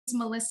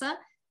Melissa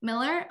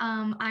Miller.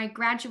 I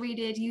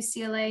graduated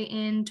UCLA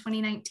in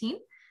 2019.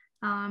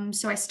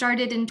 So I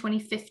started in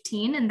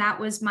 2015, and that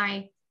was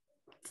my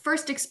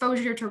first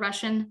exposure to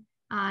Russian.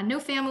 No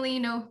family,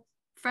 no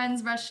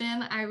friends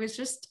Russian. I was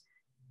just,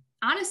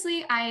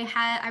 honestly,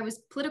 I was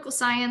political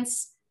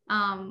science,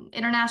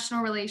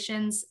 international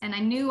relations, and I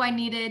knew I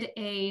needed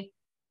a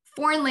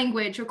foreign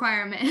language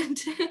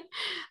requirement.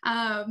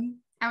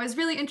 I was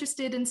really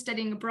interested in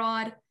studying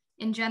abroad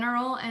in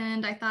general,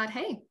 and I thought,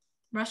 hey,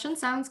 Russian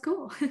sounds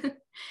cool.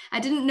 I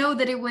didn't know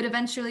that it would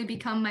eventually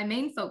become my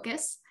main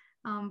focus,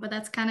 but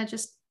that's kind of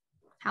just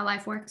how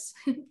life works.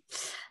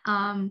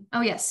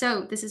 Oh yeah,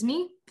 so this is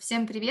me.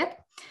 Всем привет.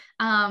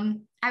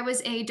 I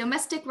was a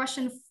domestic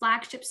Russian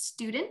flagship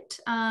student.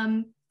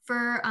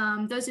 For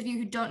those of you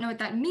who don't know what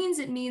that means,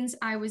 it means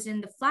I was in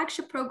the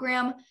flagship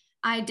program.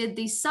 I did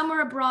the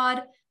summer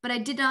abroad, but I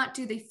did not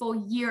do the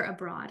full year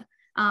abroad.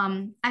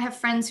 I have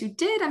friends who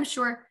did. I'm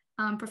sure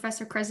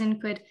Professor Krezin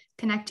could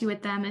connect you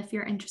with them if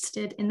you're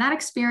interested in that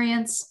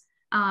experience.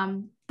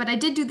 But I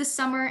did do the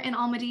summer in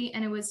Almaty,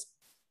 and it was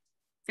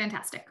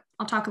fantastic.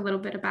 I'll talk a little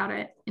bit about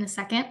it in a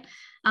second.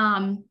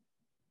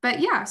 But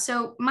yeah,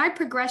 so my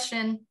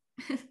progression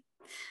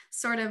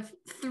sort of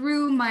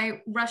through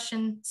my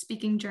Russian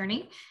speaking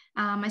journey,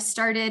 I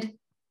started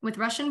with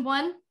Russian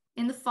 1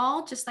 in the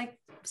fall, just like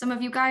some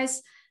of you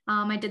guys.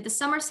 I did the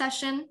summer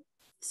session.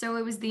 So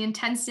it was the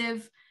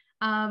intensive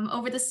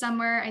over the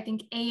summer, I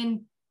think A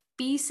and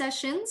B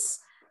sessions.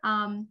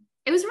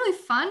 It was really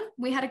fun.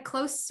 We had a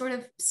close sort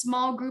of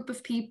small group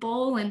of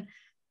people, and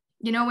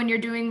you know, when you're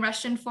doing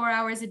Russian 4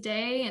 hours a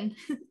day and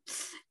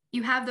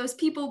you have those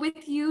people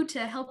with you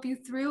to help you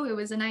through, it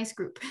was a nice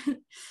group.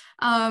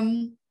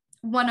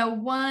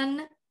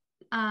 101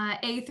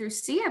 A through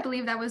C, I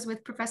believe that was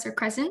with Professor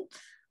Krezin.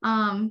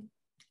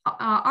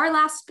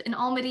 RLASP in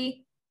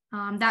Almaty,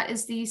 that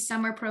is the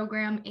summer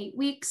program, 8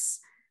 weeks.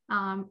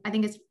 I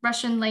think it's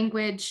Russian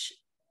language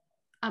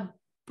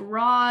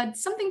abroad,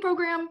 something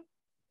program,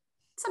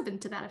 something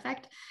to that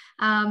effect.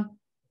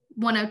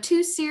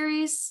 102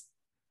 series,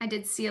 I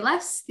did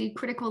CLS, the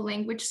Critical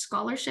Language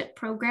Scholarship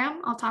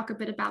Program. I'll talk a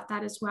bit about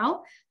that as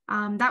well.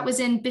 That was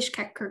in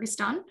Bishkek,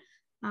 Kyrgyzstan.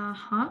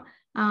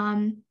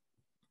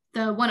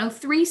 The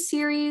 103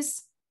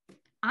 series,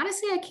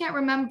 honestly, I can't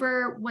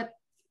remember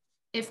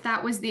if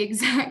that was the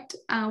exact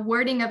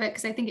wording of it,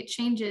 because I think it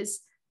changes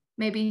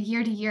maybe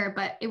year to year,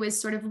 but it was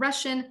sort of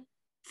Russian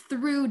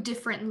through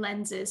different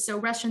lenses. So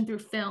Russian through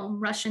film,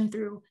 Russian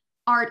through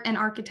art and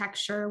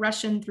architecture,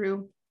 Russian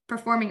through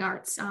performing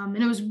arts. And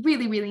it was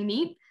really, really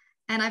neat.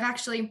 And I've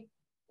actually,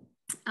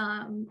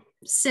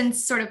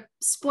 since sort of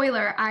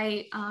spoiler,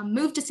 I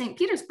moved to St.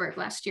 Petersburg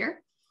last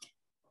year.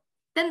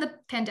 Then the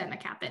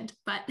pandemic happened,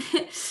 but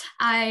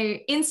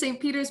in St.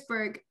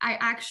 Petersburg, I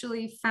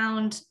actually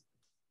found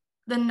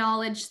the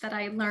knowledge that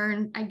I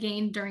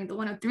gained during the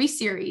 103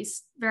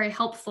 series very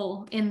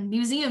helpful in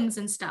museums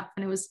and stuff.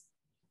 And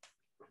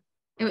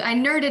I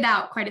nerded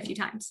out quite a few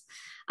times.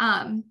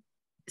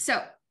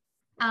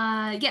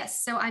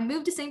 Yes, so I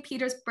moved to St.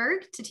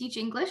 Petersburg to teach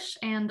English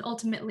and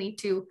ultimately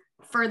to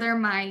further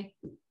my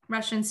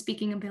Russian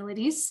speaking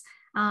abilities.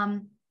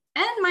 And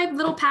my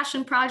little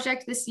passion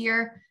project this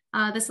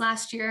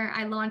last year,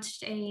 I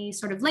launched a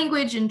sort of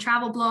language and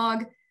travel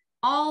blog,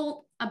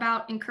 all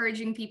about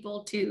encouraging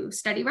people to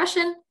study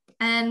Russian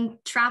and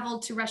travel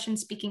to Russian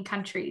speaking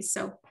countries.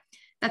 So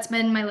that's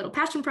been my little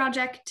passion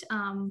project.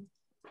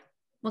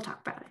 We'll talk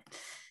about it.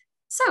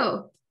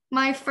 So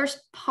my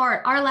first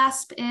part,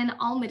 RLASP in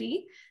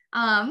Almaty,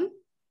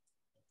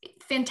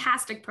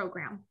 fantastic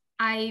program.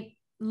 I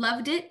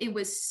loved it. It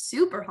was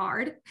super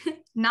hard,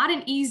 not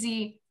an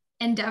easy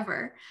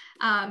endeavor,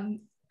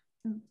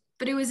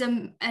 but it was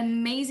an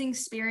amazing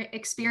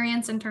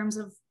experience in terms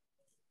of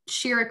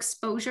sheer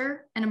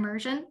exposure and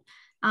immersion.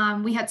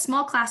 We had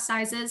small class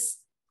sizes.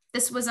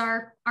 This was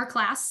our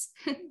class.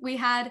 We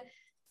had,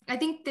 I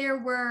think there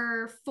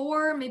were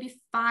 4, maybe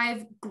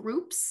 5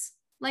 groups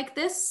like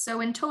this.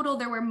 So in total,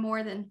 there were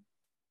more than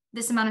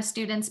this amount of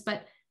students,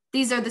 but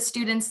these are the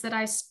students that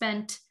I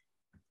spent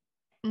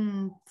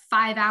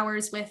 5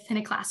 hours with in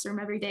a classroom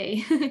every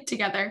day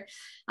together.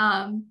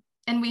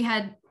 And we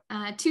had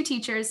 2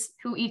 teachers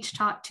who each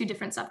taught 2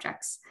 different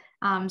subjects.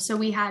 So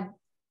we had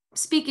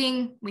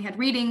speaking, we had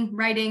reading,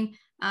 writing,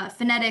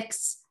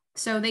 phonetics.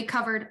 So they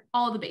covered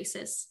all the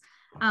bases.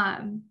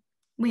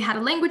 We had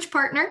a language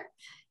partner.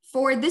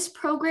 For this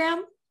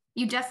program,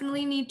 you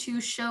definitely need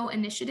to show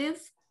initiative.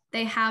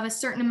 They have a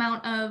certain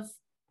amount of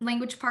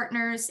language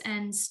partners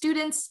and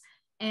students,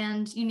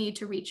 and you need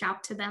to reach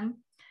out to them.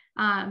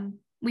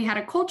 We had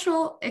a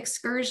cultural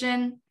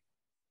excursion,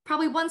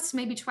 probably once,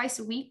 maybe twice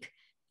a week.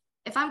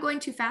 If I'm going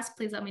too fast,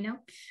 please let me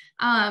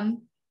know.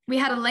 We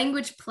had a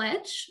language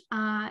pledge.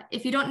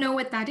 If you don't know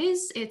what that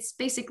is, it's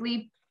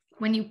basically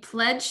when you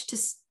pledge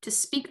to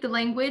speak the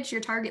language, your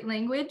target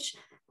language,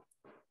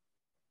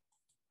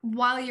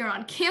 while you're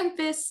on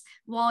campus,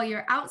 while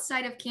you're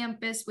outside of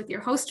campus with your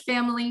host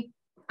family.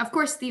 Of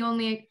course, the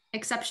only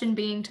exception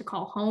being to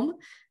call home.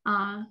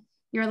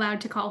 You're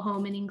allowed to call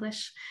home in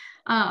English.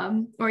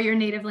 or your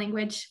native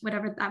language,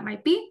 whatever that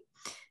might be.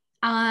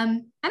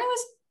 And it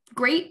was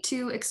great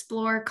to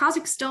explore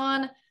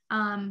Kazakhstan.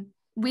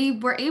 We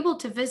were able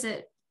to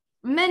visit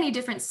many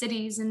different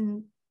cities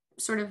and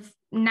sort of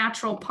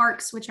national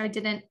parks, which I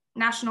didn't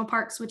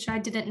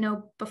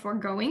know before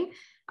going.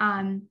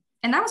 And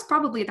that was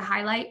probably the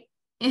highlight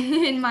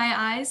in my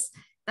eyes.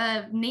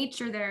 The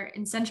nature there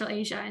in Central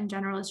Asia in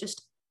general is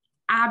just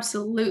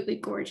absolutely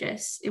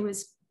gorgeous. It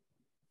was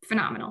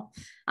phenomenal.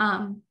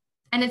 And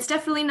it's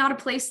definitely not a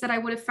place that I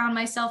would have found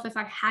myself if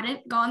I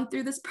hadn't gone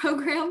through this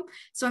program.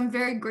 So I'm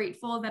very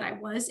grateful that I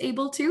was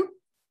able to.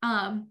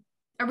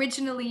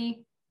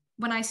 Originally,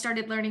 when I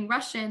started learning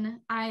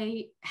Russian,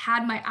 I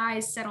had my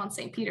eyes set on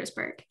St.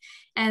 Petersburg.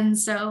 And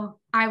so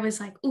I was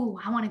like, ooh,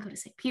 I want to go to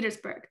St.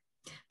 Petersburg.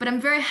 But I'm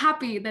very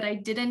happy that I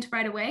didn't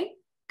right away,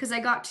 because I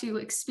got to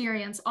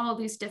experience all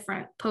these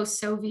different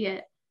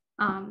post-Soviet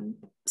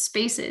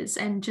spaces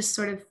and just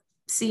sort of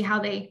see how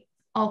they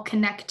all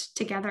connect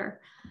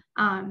together.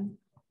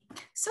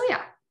 So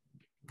yeah,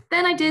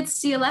 then I did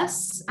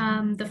CLS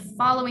the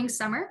following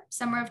summer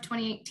of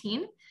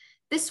 2018.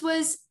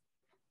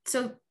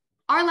 So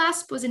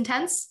RLASP was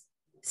intense.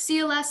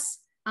 CLS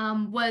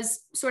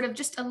was sort of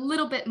just a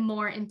little bit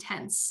more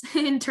intense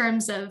in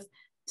terms of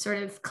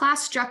sort of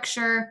class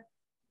structure.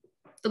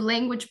 The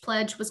language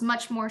pledge was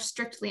much more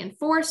strictly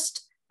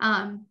enforced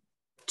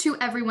to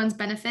everyone's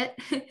benefit.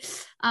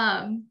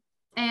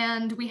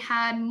 And we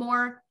had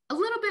a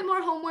little bit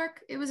more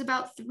homework. It was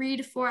about 3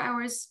 to 4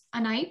 hours a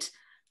night.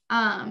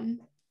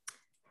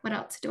 What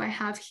else do I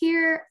have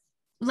here?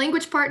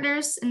 Language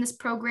partners in this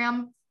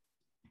program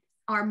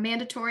are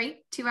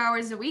mandatory, 2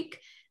 hours a week.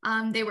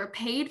 They were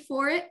paid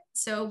for it.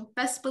 So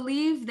best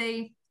believe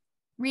they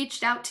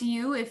reached out to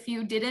you if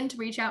you didn't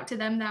reach out to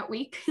them that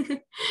week,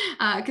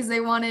 because they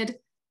wanted,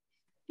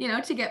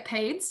 to get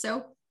paid.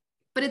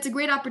 But it's a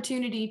great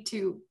opportunity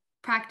to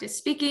practice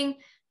speaking,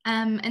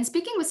 and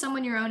speaking with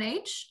someone your own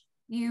age.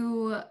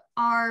 You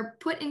are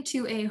put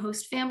into a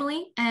host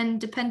family, and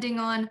depending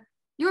on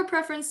your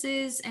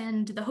preferences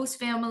and the host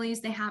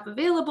families they have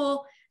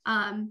available,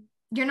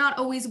 you're not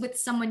always with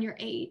someone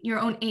your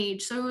own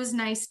age. So it was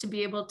nice to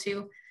be able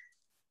to,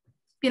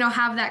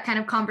 have that kind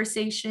of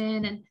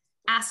conversation and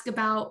ask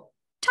about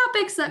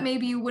topics that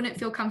maybe you wouldn't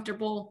feel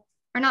comfortable,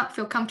 or not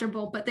feel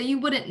comfortable, but that you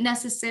wouldn't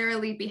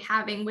necessarily be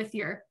having with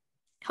your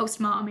host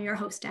mom or your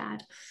host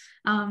dad.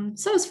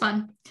 So it was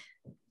fun.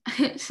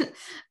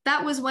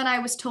 That was when I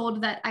was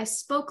told that I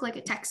spoke like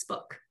a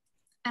textbook.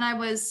 And I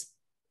was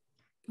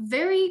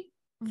very,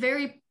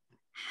 very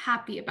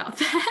happy about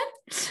that,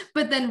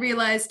 but then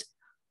realized,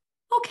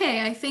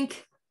 okay, I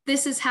think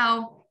this is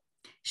how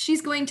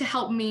she's going to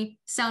help me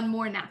sound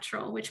more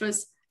natural,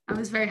 I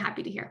was very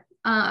happy to hear.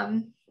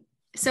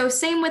 So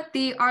same with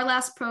the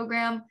RLASP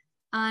program.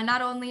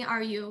 Not only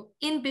are you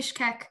in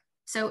Bishkek,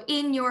 so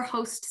in your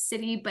host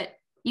city, but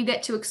you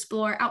get to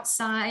explore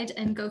outside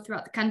and go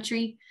throughout the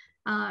country.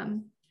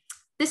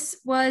 This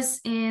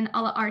was in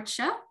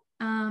Ala-Archa.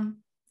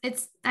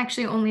 It's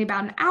actually only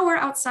about an hour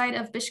outside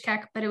of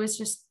Bishkek, but it was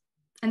just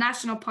a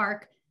national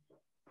park,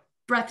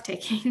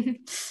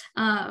 breathtaking.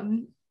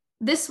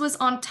 This was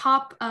on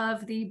top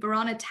of the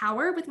Barana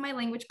Tower with my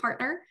language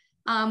partner,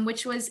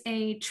 which was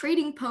a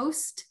trading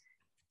post.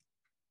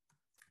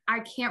 I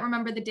can't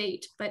remember the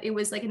date, but it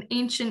was like an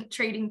ancient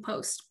trading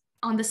post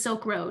on the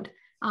Silk Road.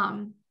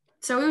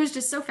 So it was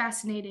just so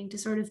fascinating to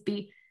sort of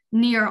be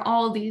near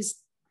all these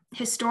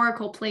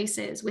historical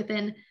places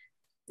within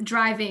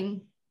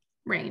driving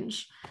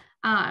range.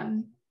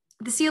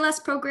 The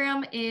CLS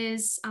program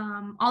is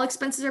all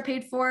expenses are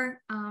paid for.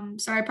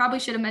 Sorry, I probably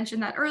should have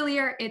mentioned that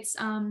earlier. It's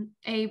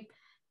a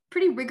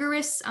pretty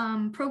rigorous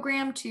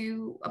program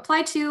to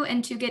apply to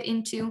and to get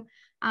into.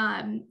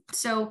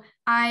 So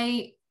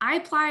I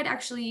applied,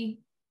 actually,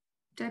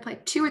 did I apply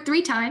 2 or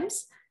 3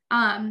 times?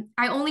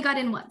 I only got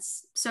in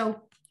once.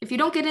 So if you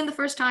don't get in the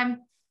first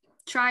time,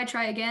 try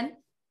again.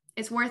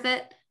 It's worth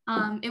it.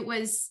 It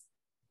was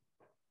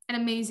an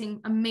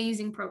amazing,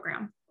 amazing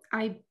program.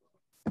 I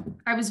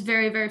was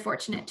very, very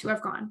fortunate to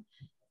have gone.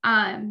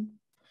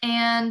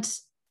 And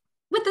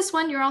with this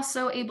one, you're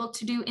also able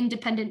to do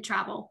independent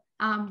travel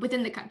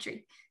within the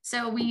country.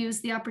 So we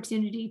used the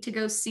opportunity to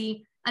go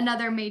see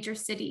another major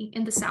city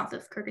in the south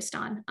of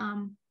Kyrgyzstan,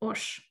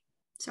 Osh.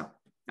 So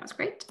that was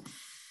great.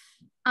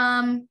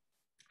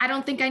 I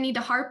don't think I need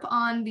to harp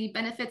on the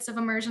benefits of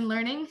immersion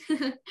learning,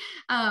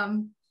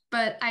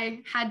 but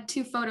I had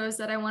 2 photos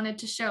that I wanted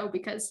to show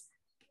because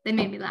they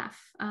made me laugh,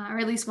 or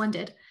at least one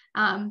did.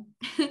 And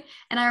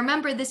I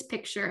remember this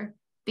picture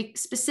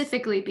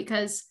specifically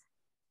because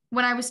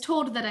when I was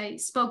told that I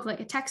spoke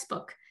like a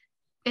textbook,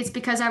 it's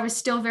because I was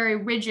still very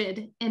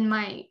rigid in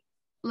my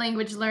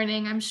language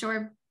learning. I'm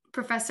sure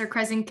Professor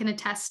Krezing can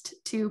attest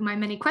to my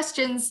many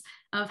questions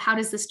of how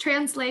does this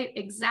translate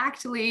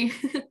exactly.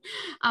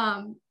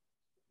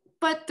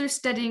 But through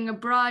studying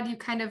abroad, you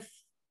kind of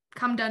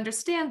come to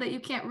understand that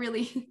you can't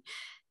really,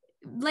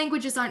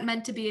 languages aren't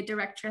meant to be a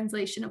direct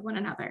translation of one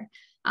another.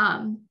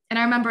 And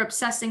I remember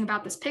obsessing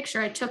about this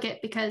picture. I took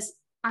it because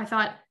I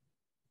thought,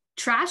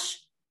 trash,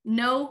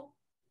 no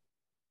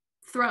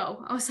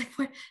throw. I was like,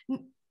 what?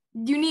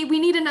 We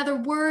need another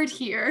word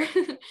here.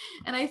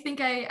 And I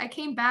think I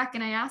came back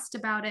and I asked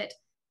about it.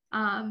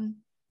 And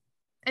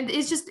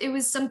it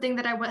was something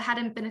that I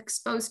hadn't been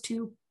exposed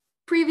to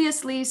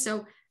previously.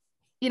 So,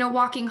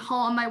 walking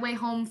home on my way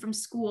home from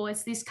school,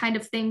 it's these kind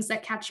of things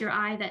that catch your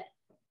eye that,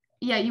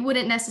 yeah, you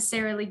wouldn't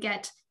necessarily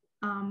get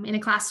in a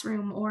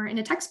classroom or in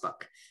a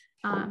textbook.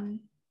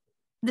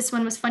 This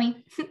one was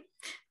funny.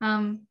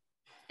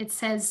 It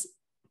says,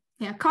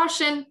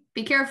 caution,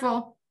 be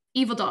careful,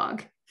 evil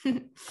dog.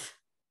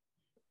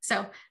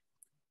 So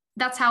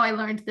that's how I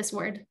learned this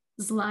word,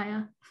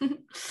 Zlaya.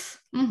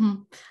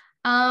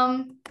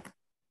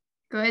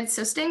 Good.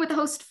 So staying with the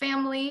host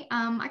family, I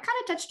kind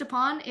of touched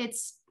upon,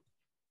 it's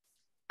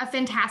a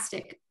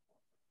fantastic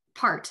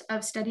part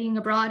of studying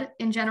abroad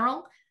in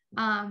general.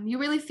 You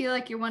really feel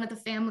like you're one of the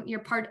family, you're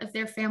part of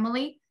their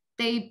family.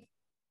 I'm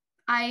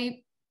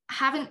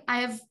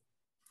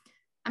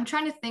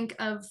trying to think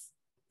of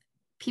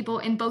people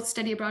in both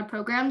study abroad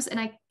programs, and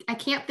I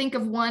can't think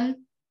of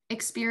one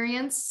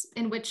experience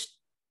in which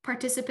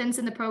participants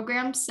in the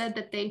program said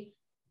that they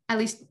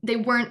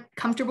weren't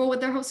comfortable with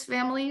their host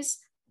families.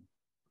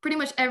 Pretty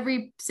much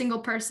every single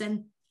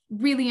person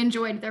really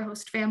enjoyed their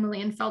host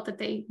family and felt that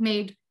they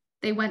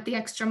went the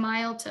extra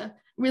mile to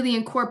really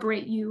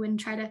incorporate you and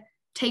try to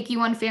take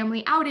you on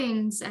family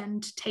outings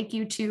and take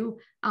you to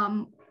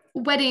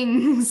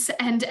weddings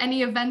and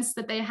any events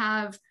that they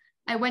have.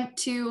 I went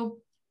to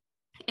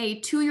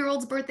a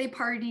 2-year-old's birthday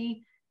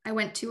party. I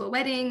went to a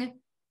wedding.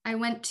 I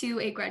went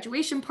to a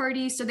graduation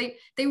party. So they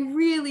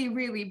really,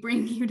 really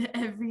bring you to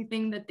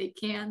everything that they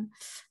can.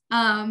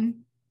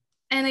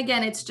 And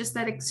again, it's just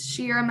that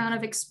sheer amount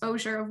of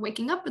exposure of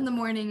waking up in the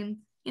morning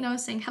and,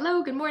 saying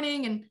hello, good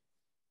morning, and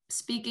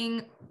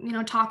speaking,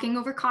 talking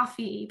over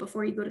coffee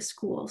before you go to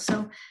school.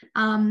 So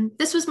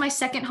this was my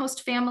second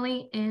host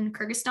family in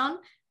Kyrgyzstan.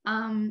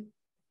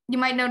 You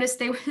might notice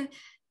they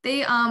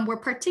were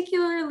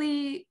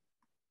particularly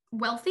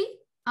wealthy.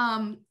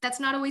 That's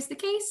not always the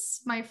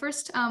case. My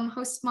first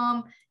host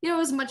mom,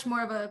 was much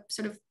more of a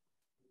sort of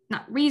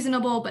not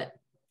reasonable, but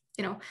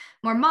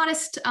more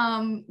modest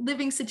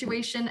living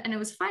situation, and it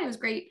was fine. It was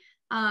great.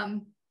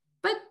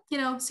 But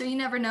so you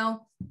never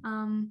know.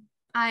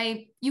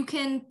 You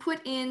can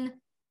put in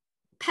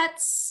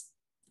pets,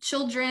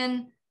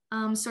 children,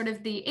 sort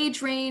of the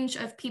age range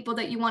of people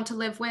that you want to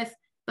live with,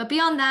 but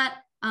beyond that,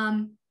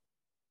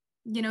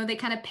 they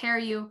kind of pair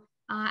you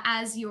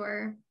as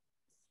your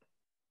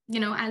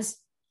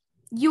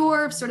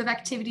sort of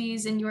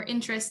activities and your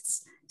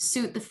interests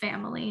suit the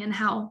family and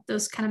how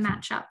those kind of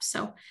match up.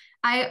 So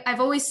I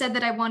always said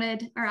that I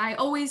wanted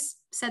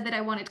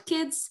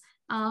kids.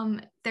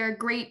 They're a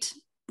great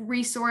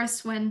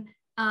resource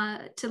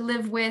to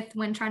live with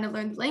when trying to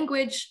learn the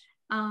language.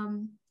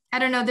 I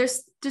don't know,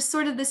 there's just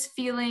sort of this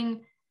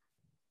feeling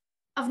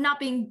of not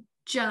being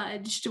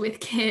judged with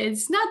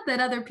kids. Not that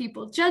other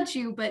people judge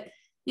you, but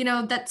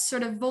that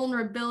sort of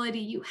vulnerability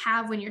you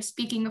have when you're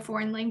speaking a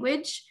foreign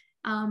language.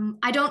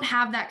 I don't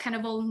have that kind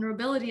of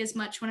vulnerability as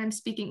much when I'm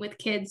speaking with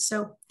kids.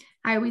 So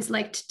I always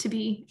liked to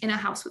be in a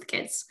house with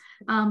kids.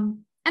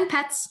 And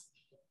pets.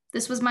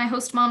 This was my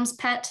host mom's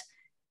pet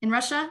in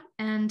Russia,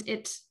 and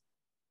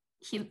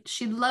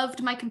she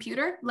loved my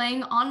computer,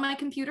 laying on my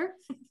computer.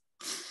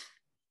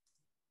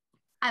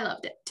 I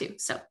loved it too.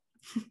 So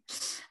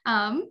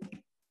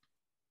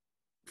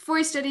before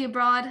you study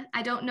abroad,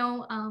 I don't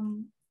know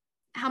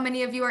how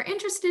many of you are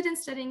interested in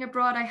studying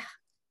abroad. I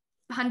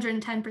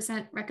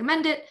 110%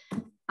 recommend it.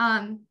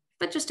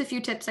 But just a few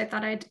tips I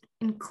thought I'd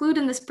include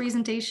in this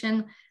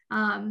presentation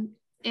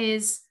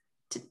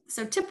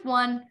so tip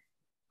 1,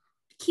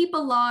 keep a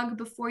log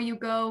before you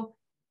go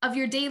of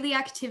your daily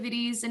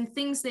activities and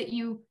things that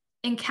you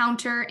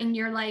encounter in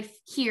your life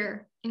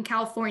here in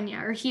California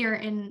or here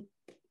in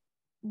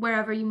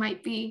wherever you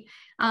might be.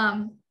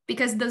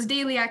 Because those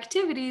daily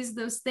activities,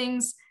 those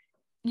things,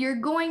 you're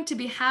going to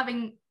be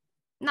having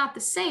not the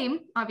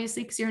same,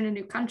 obviously, because you're in a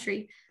new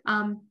country,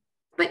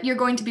 but you're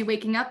going to be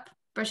waking up,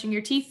 brushing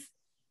your teeth,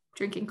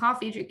 drinking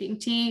coffee, drinking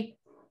tea,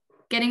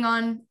 getting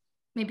on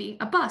maybe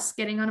a bus,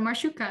 getting on a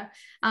marshuka.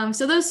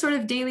 So those sort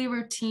of daily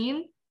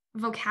routine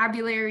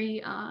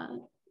vocabulary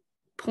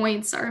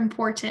points are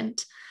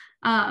important.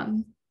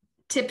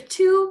 Tip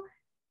 2,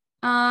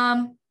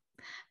 so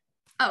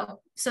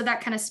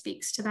that kind of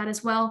speaks to that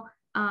as well.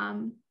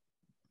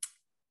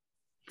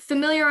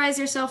 Familiarize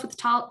yourself with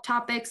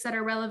topics that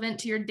are relevant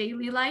to your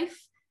daily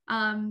life.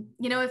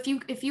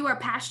 If you are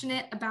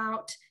passionate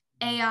about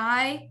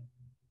AI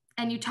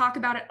and you talk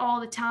about it all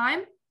the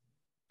time,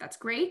 that's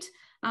great.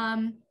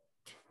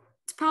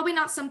 It's probably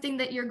not something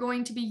that you're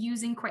going to be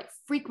using quite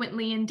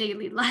frequently in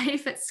daily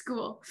life at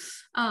school.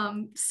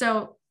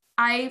 So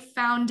I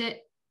found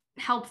it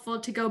helpful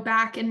to go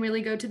back and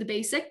really go to the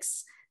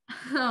basics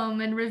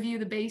and review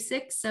the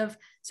basics of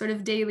sort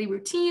of daily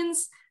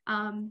routines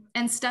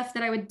and stuff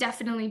that I would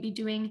definitely be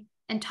doing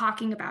and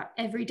talking about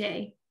every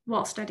day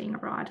while studying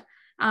abroad.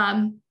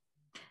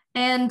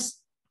 And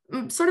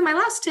sort of my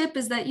last tip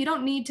is that you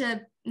don't need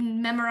to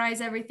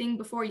memorize everything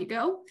before you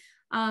go.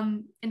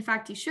 In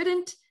fact, you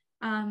shouldn't.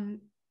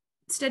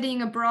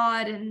 studying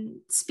abroad and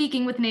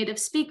speaking with native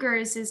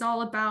speakers is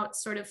all about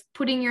sort of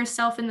putting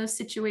yourself in those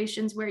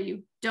situations where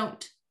you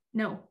don't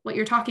know what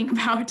you're talking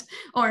about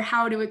or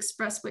how to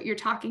express what you're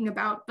talking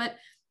about. But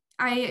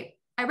I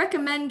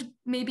recommend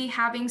maybe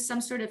having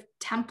some sort of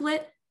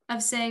template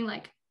of saying,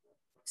 like,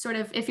 sort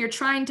of if you're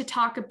trying to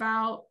talk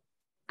about,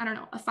 I don't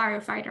know, a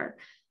firefighter,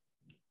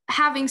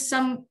 having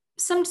some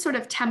sort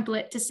of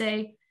template to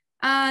say,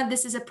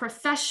 this is a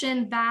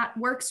profession that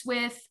works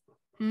with,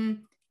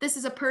 this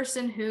is a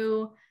person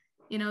who,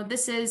 you know,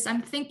 this is,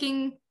 I'm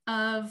thinking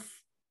of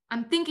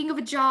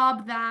a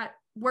job that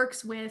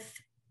works with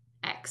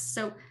X.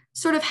 So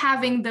sort of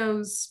having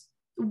those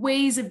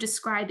ways of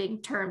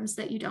describing terms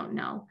that you don't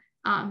know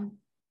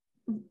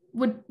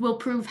will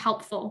prove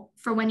helpful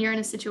for when you're in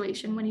a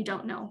situation when you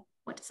don't know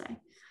what to say.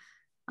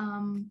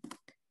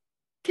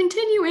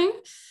 Continuing.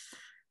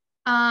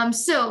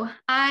 So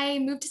I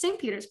moved to St.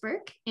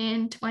 Petersburg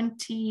in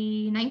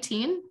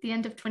 2019, the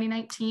end of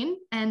 2019,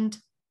 and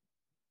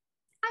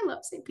I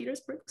love St.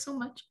 Petersburg so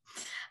much.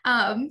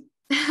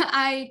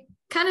 I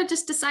kind of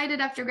just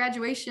decided after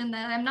graduation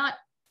that I'm not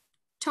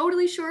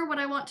totally sure what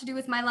I want to do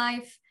with my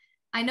life.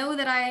 I know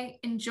that I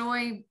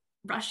enjoy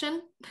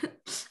Russian.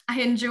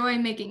 I enjoy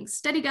making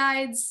study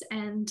guides,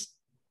 and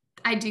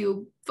I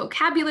do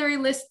vocabulary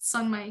lists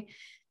on my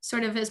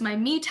sort of as my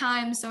me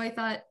time. So I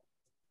thought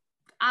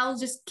I'll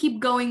just keep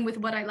going with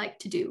what I like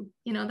to do.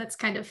 You know, that's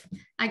kind of,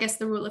 I guess,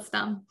 the rule of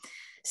thumb.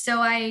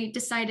 So I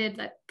decided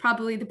that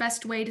probably the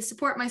best way to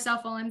support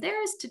myself while I'm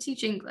there is to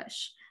teach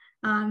English.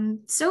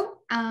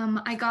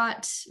 I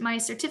got my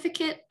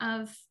certificate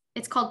of,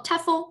 it's called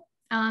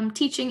TEFL,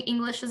 teaching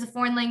English as a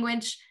foreign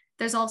language.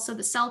 There's also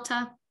the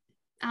CELTA.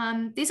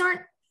 These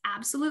aren't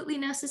absolutely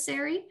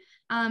necessary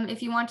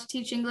if you want to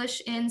teach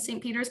English in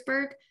St.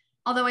 Petersburg,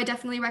 although I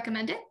definitely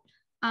recommend it.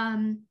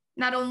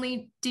 Not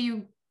only do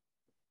you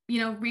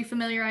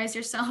refamiliarize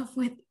yourself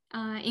with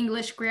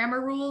English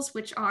grammar rules,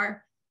 which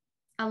are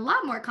a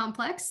lot more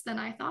complex than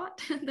I thought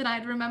that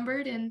I'd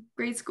remembered in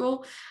grade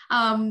school,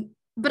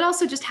 but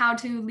also just how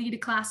to lead a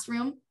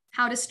classroom,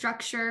 how to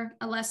structure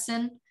a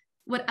lesson,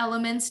 what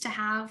elements to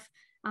have,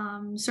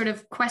 sort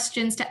of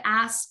questions to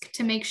ask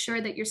to make sure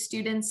that your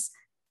students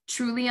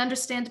truly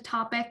understand a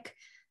topic.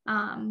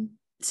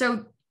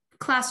 So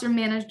classroom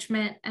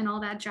management and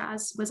all that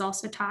jazz was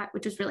also taught,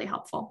 which was really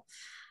helpful.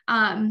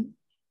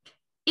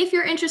 If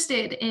you're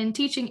interested in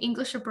teaching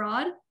English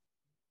abroad,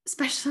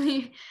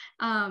 especially,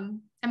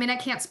 I mean, I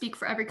can't speak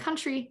for every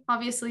country,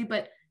 obviously,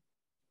 but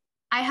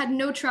I had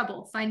no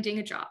trouble finding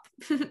a job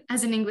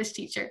as an English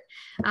teacher.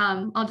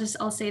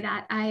 I'll say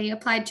that. I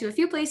applied to a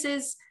few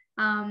places,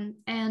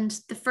 and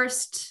the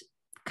first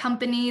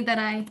company that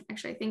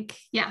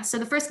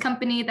the first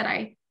company that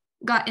I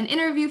got an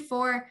interview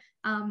for,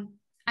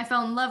 I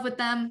fell in love with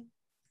them,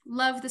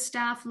 love the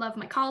staff, love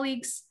my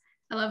colleagues,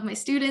 I love my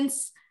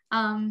students,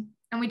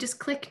 and we just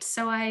clicked.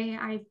 So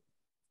I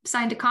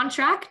signed a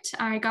contract,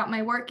 I got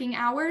my working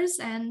hours,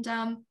 and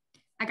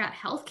I got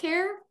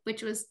healthcare,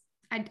 which was,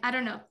 I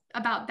don't know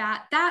about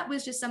that. That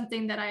was just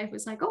something that I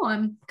was like, oh,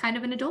 I'm kind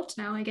of an adult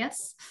now, I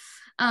guess.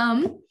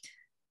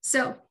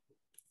 So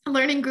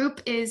Learning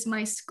Group is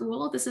my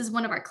school. This is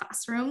one of our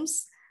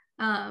classrooms.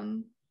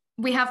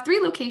 We have 3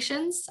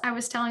 locations. I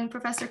was telling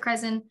Professor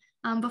Kresen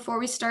before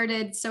we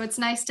started, so it's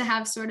nice to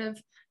have sort of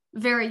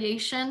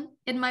variation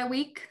in my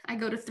week. I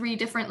go to 3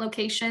 different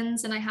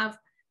locations and I have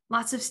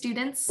lots of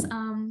students.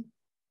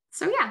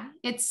 So yeah,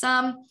 it's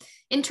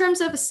in terms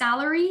of a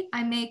salary,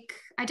 I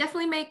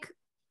definitely make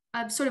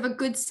sort of a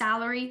good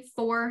salary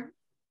for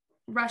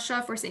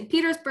Russia, for St.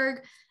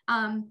 Petersburg,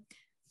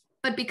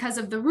 but because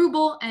of the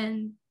ruble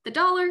and the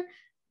dollar,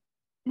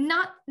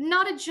 not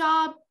a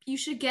job you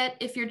should get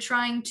if you're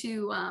trying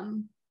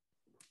to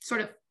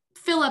sort of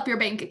fill up your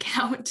bank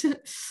account.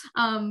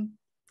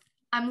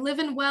 I'm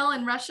living well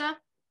in Russia.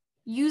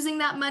 Using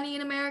that money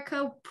in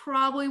America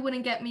probably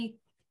wouldn't get me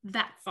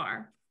that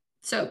far.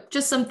 So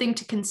just something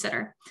to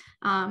consider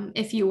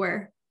if you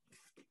were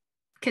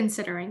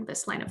considering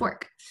this line of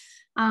work.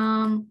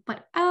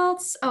 What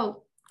else?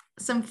 Oh,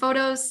 some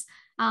photos.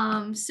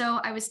 So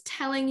I was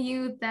telling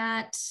you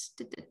that,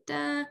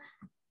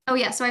 oh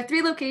yeah, so I have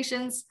 3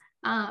 locations.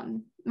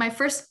 My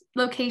first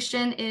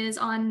location is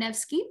on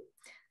Nevsky.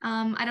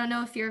 I don't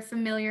know if you're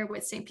familiar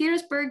with St.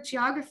 Petersburg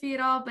geography at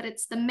all, but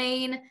it's the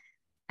main,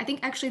 I think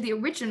actually the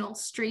original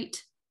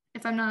street,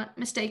 if I'm not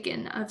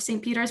mistaken, of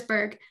St.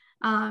 Petersburg.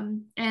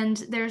 And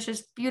there's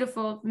just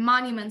beautiful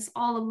monuments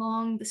all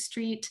along the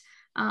street.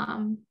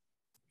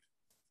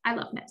 I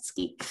love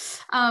Nevsky.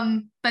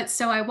 But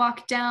so I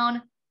walk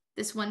down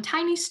this one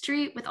tiny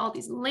street with all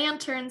these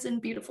lanterns and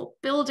beautiful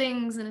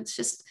buildings, and it's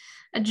just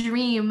a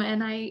dream.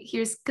 And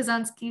here's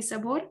Kazansky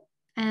Sabor,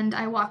 and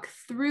I walk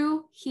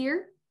through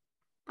here.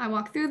 I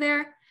walk through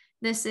there.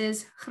 This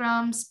is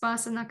Hram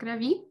Spasa na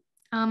Kravi.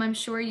 I'm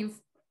sure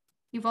you've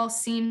all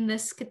seen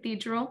this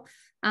cathedral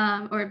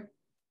or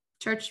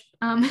church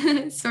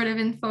sort of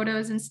in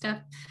photos and stuff.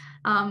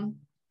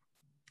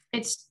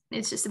 It's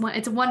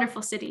a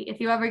wonderful city. If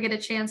you ever get a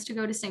chance to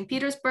go to St.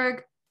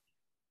 Petersburg,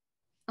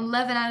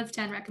 11 out of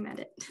 10 recommend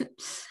it.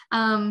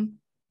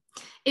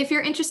 If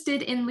you're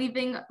interested in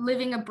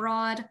living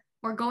abroad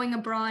or going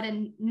abroad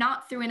and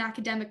not through an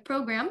academic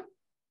program,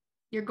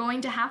 you're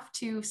going to have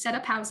to set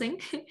up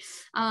housing.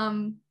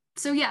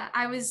 So yeah,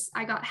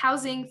 I got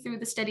housing through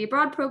the study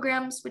abroad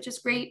programs, which is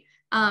great.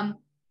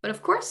 But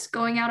of course,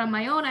 going out on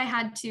my own, I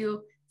had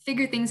to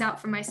figure things out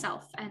for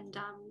myself. And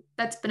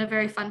that's been a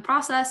very fun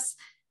process.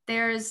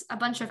 There's a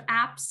bunch of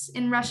apps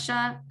in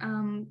Russia.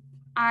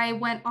 I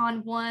went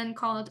on one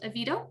called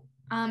Avito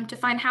to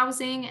find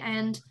housing,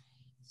 and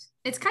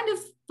it's kind of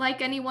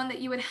like anyone that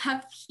you would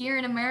have here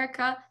in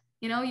America.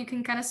 You know, you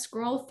can kind of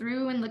scroll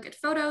through and look at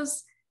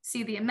photos,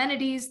 see the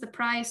amenities, the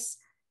price.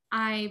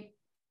 I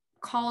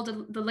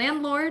called the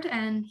landlord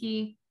and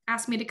he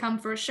asked me to come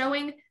for a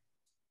showing.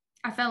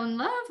 I fell in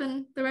love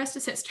and the rest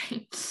is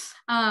history.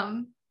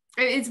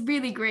 It's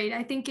really great.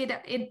 I think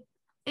it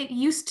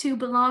used to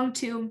belong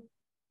to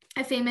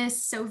a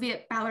famous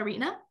Soviet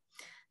ballerina,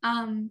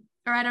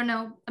 or I don't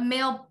know, a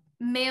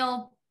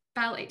male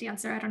ballet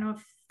dancer. I don't know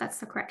if that's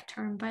the correct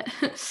term, but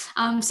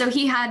so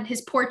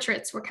his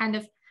portraits were kind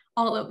of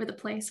all over the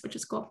place, which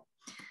is cool.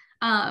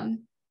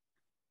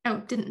 Oh,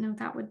 didn't know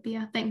that would be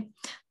a thing.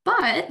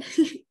 But,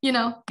 you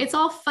know, it's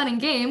all fun and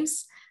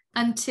games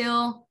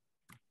until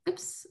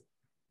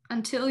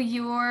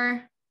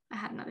your, I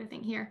had another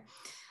thing here,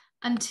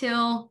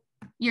 until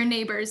your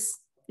neighbors,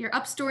 your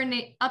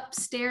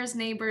upstairs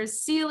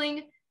neighbor's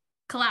ceiling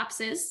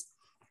collapses.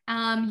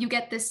 You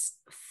get this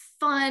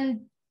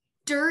fun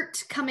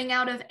dirt coming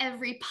out of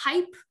every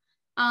pipe.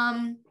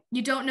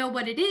 You don't know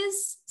what it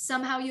is.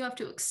 Somehow you have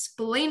to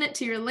explain it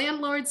to your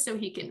landlord so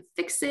he can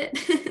fix it.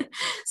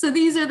 So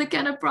these are the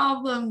kind of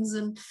problems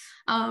and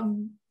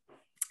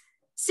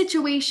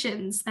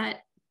situations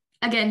that,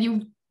 again,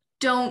 you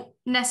don't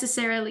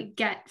necessarily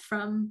get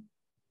from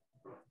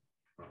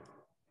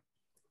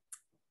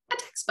a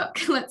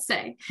textbook, let's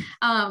say.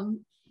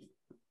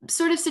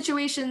 Sort of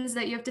situations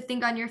that you have to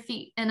think on your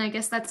feet. And I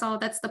guess that's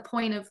the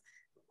point of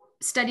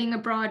studying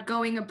abroad,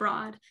 going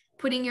abroad,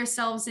 putting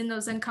yourselves in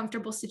those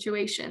uncomfortable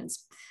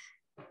situations.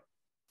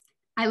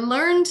 I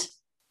learned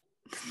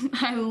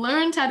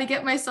how to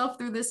get myself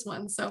through this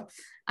one. So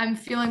I'm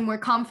feeling more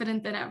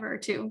confident than ever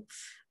too.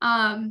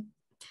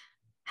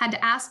 Had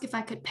to ask if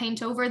I could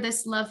paint over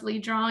this lovely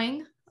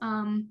drawing.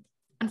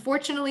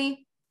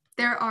 Unfortunately,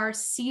 there are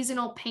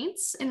seasonal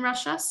paints in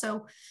Russia,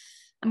 so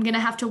I'm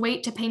gonna have to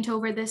wait to paint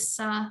over this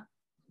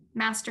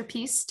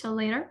masterpiece till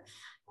later.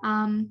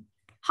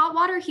 Hot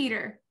water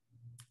heater.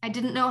 I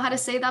didn't know how to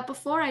say that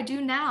before. I do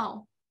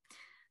now.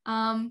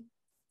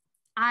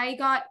 I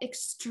got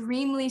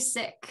extremely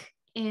sick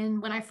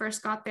when I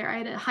first got there. I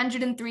had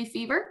 103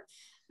 fever,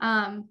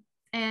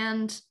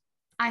 and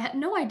I had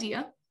no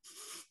idea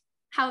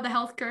how the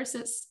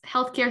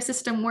healthcare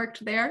system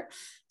worked there.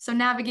 So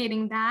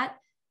navigating that.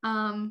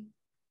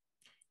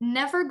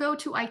 Never go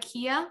to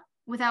IKEA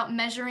without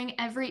measuring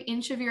every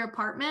inch of your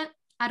apartment.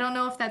 I don't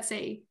know if that's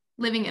a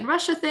living in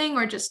Russia thing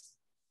or just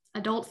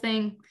adult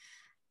thing.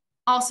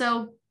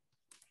 Also,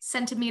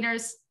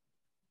 centimeters.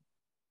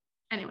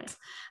 Anyways,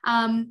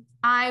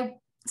 I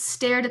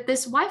stared at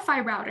this Wi-Fi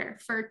router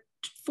for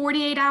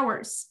 48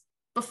 hours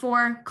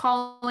before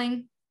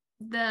calling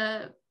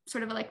the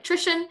sort of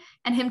electrician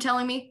and him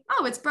telling me,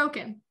 oh, it's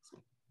broken.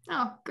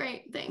 Oh,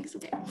 great, thanks,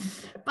 okay.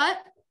 But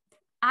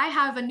I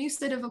have a new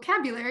set of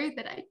vocabulary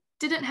that I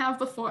didn't have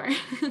before.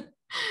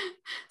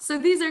 So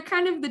these are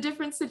kind of the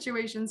different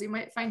situations you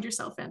might find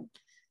yourself in.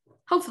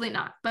 Hopefully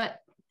not, but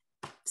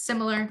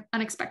similar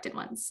unexpected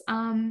ones.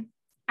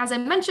 As I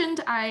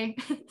mentioned, I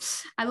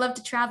love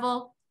to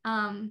travel.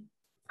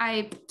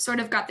 I sort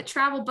of got the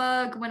travel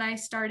bug when I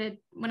studied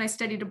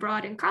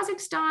abroad in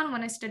Kazakhstan,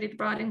 when I studied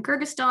abroad in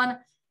Kyrgyzstan,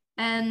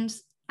 and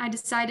I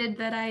decided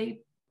that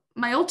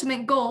my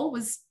ultimate goal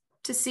was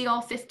to see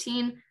all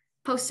 15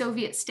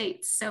 post-Soviet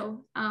states.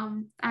 So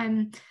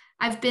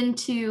I've been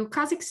to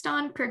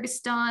Kazakhstan,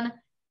 Kyrgyzstan,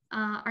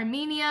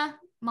 Armenia,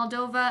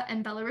 Moldova,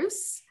 and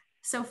Belarus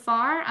so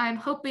far. I'm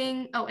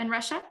hoping, and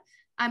Russia.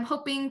 I'm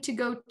hoping to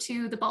go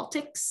to the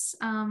Baltics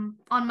on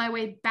my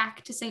way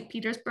back to St.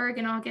 Petersburg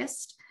in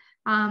August.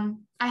 I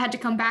had to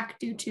come back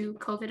due to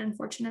COVID,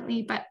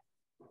 unfortunately, but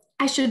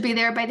I should be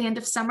there by the end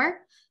of summer,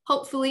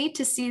 hopefully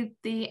to see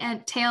the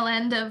tail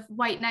end of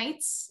White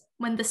Nights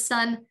when the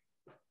sun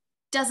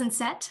doesn't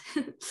set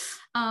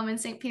in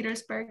St.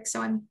 Petersburg.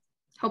 So I'm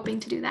hoping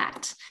to do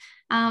that.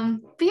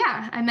 But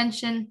yeah, I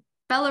mentioned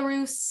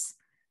Belarus.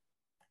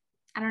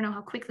 I don't know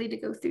how quickly to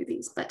go through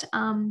these, but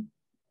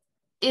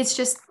it's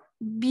just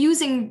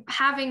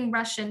having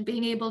Russian,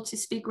 being able to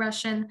speak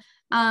Russian,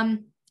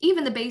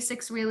 even the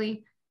basics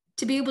really,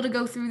 to be able to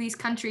go through these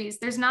countries.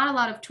 There's not a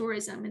lot of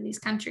tourism in these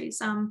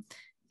countries. And,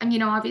 you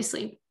know,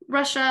 obviously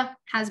Russia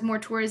has more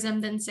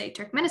tourism than say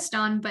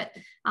Turkmenistan, but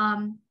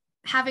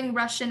having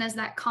Russian as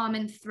that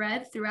common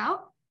thread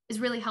throughout is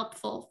really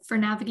helpful for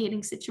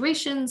navigating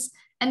situations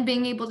and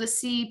being able to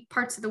see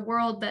parts of the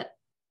world that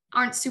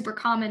aren't super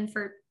common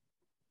for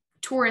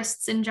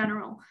tourists in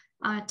general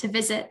to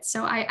visit.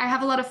 So I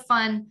have a lot of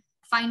fun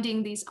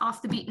finding these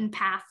off the beaten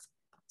path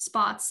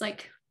spots.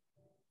 Like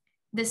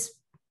this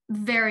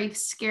very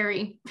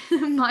scary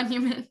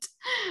monument.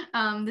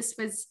 This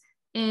was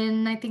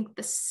in, I think,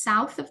 the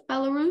south of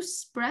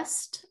Belarus,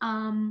 Brest,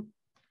 on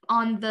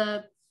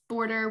the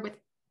border with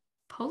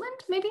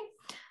Poland, maybe.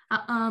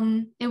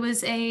 It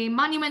was a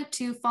monument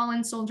to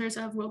fallen soldiers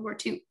of World War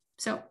II.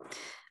 So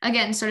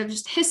again, sort of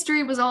just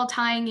history was all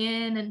tying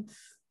in, and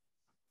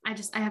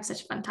I have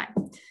such a fun time.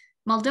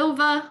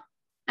 Moldova,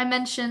 I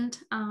mentioned.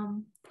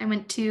 I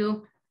went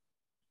to,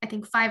 I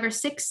think, 5 or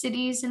 6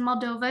 cities in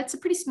Moldova. It's a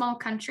pretty small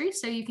country,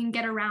 so you can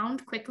get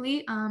around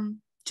quickly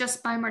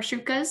just by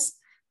marshrutkas,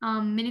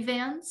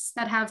 minivans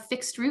that have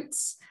fixed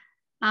routes.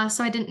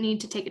 So I didn't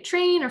need to take a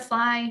train or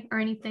fly or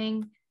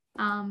anything.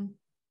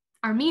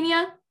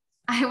 Armenia,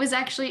 I was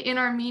actually in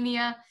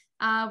Armenia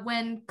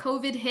when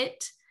COVID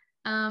hit.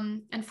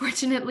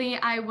 Unfortunately,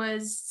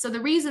 so the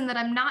reason that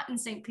I'm not in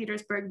St.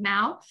 Petersburg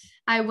now,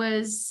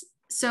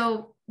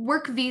 so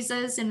work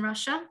visas in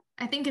Russia,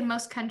 I think in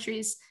most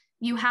countries,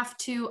 you have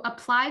to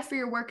apply for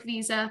your work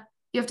visa.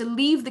 You have to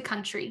leave the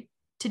country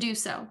to do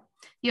so.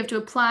 You have to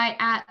apply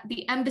at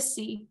the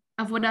embassy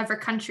of whatever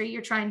country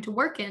you're trying to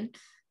work in,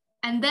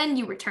 and then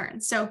you return.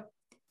 So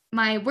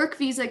my work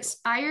visa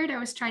expired. I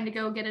was trying to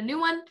go get a new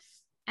one,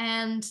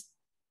 and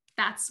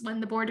that's when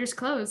the borders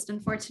closed,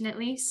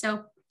 unfortunately.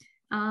 So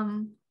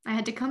I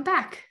had to come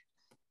back.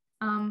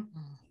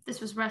 This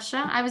was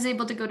Russia. I was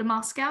able to go to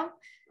Moscow.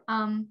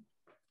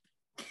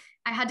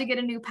 I had to get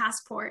a new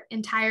passport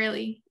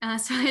entirely.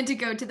 So I had to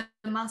go to the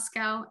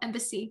Moscow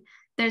embassy.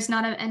 There's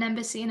not an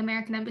embassy, an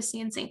American embassy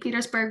in St.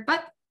 Petersburg,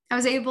 but I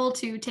was able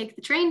to take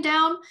the train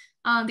down,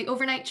 the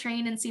overnight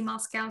train, and see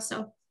Moscow.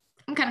 So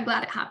I'm kind of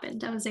glad it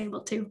happened. I was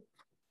able to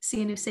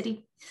see a new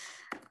city.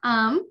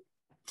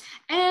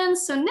 And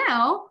so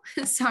now,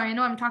 sorry, I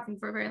know I'm talking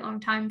for a very long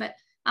time, but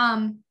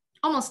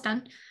almost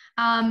done.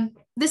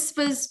 This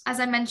was, as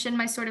I mentioned,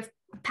 my sort of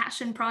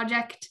passion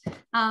project.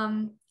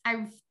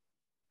 I've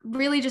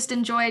really just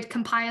enjoyed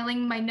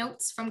compiling my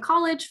notes from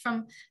college,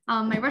 from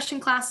my Russian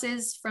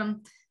classes,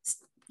 from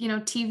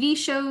TV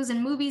shows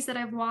and movies that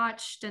I've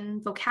watched,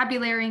 and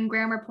vocabulary and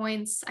grammar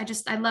points.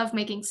 I love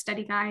making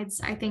study guides.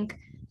 I think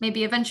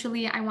maybe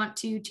eventually I want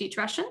to teach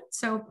Russian.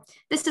 So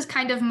this is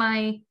kind of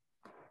my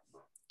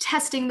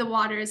testing the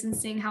waters and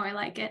seeing how I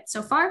like it.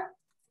 So far,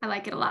 I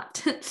like it a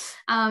lot.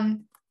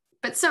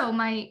 But so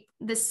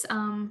this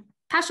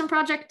passion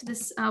project,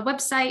 this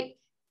website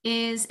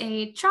is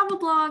a travel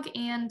blog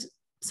and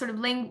sort of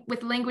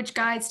with language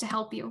guides to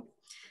help you.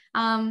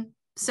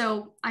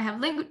 So I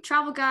have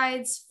travel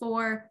guides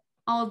for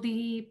all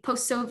the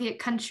post-Soviet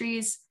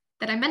countries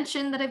that I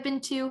mentioned that I've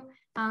been to.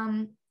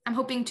 I'm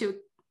hoping to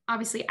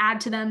obviously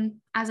add to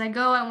them as I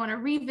go. I want to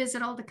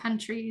revisit all the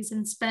countries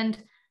and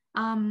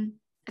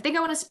I think I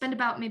want to spend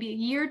about maybe a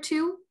year or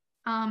two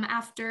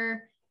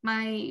after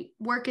my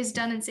work is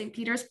done in St.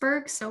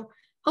 Petersburg. So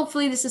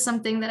hopefully this is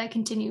something that I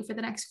continue for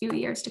the next few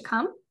years to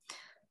come.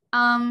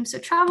 So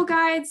travel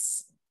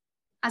guides,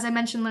 as I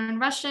mentioned, learn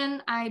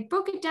Russian. I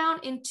broke it down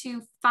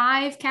into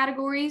 5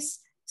 categories.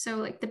 So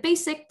like the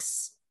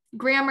basics,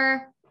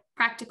 grammar,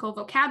 practical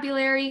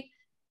vocabulary,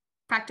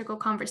 practical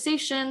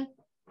conversation,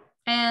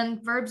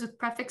 and verbs with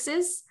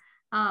prefixes.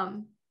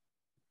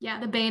 Yeah,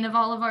 the bane of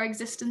all of our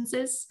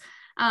existences.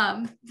 So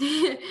I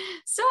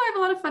have a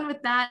lot of fun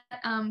with that.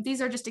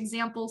 These are just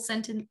example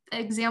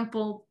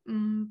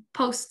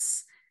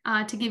posts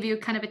to give you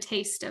kind of a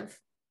taste of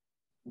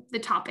the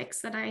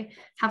topics that I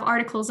have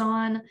articles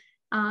on.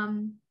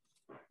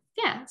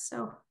 Yeah,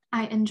 so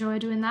I enjoy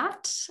doing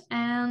that.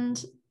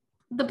 And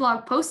the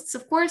blog posts,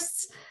 of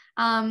course,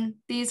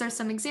 these are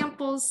some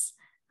examples.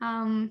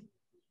 Yeah,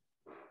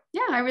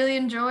 I really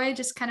enjoy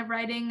just kind of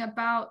writing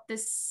about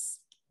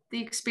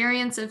the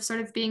experience of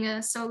sort of being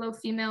a solo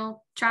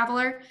female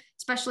traveler,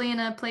 especially in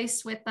a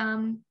place with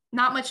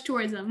not much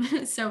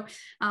tourism. So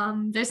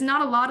there's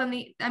not a lot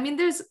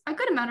there's a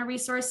good amount of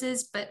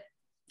resources, but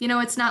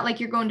it's not like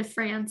you're going to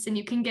France and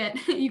you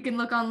can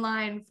look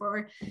online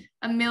for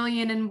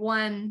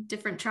 1,000,001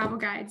 different travel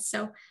guides.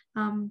 So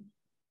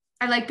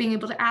I like being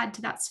able to add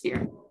to that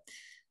sphere.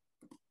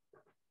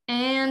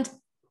 And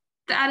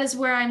that is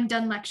where I'm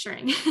done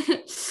lecturing.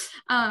 If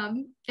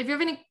you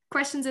have any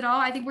questions at all,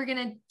 I think we're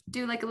gonna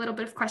do like a little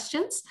bit of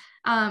questions.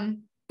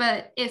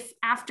 But if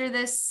after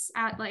this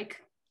at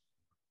like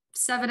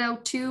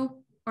 7:02,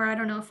 or I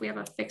don't know if we have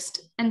a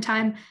fixed end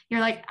time,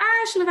 you're like,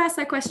 I should have asked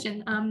that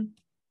question.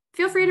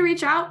 Feel free to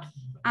reach out.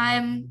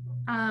 I'm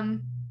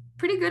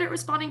pretty good at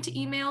responding to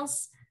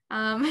emails,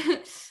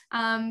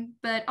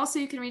 but also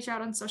you can reach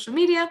out on social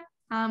media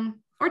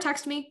or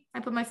text me. I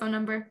put my phone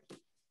number.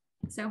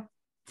 So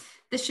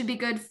this should be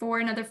good for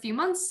another few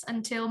months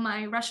until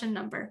my Russian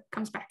number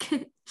comes back.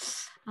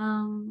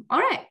 All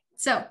right,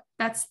 so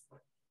that's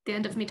the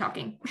end of me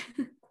talking.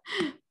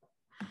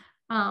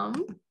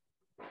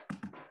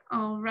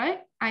 All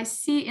right, I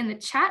see in the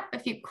chat a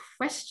few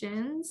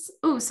questions.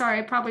 Oh, sorry,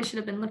 I probably should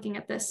have been looking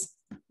at this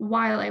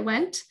while I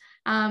went.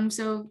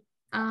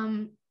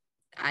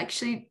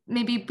 Actually,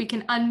 maybe we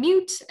can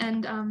unmute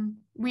and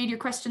read your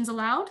questions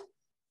aloud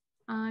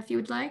if you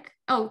would like.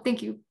 Oh,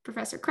 thank you,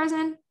 Professor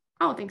Kresen.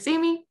 Oh, thanks,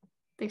 Amy.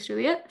 Thanks,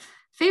 Juliet.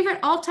 Favorite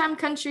all-time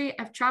country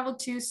I've traveled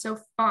to so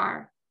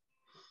far?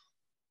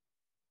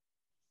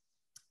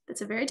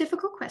 That's a very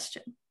difficult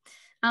question.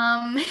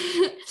 I'd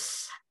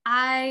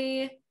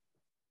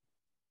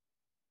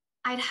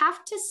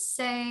have to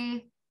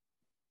say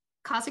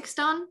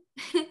Kazakhstan.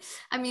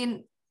 I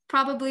mean,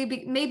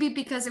 probably maybe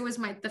because it was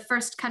the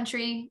first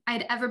country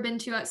I'd ever been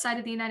to outside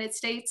of the United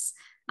States.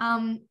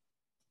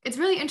 It's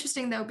really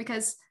interesting though,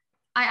 because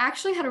I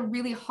actually had a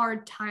really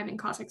hard time in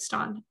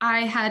Kazakhstan.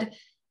 I had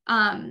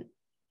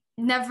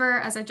never,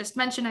 as I just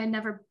mentioned, I'd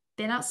never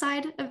been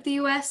outside of the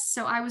US.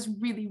 So I was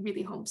really,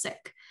 really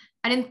homesick.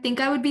 I didn't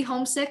think I would be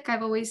homesick.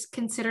 I've always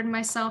considered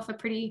myself a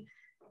pretty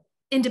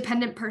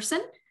independent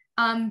person.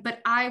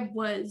 But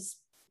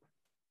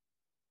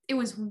it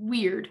was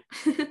weird.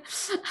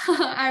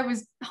 I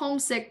was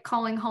homesick,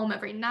 calling home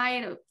every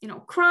night,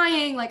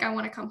 crying like I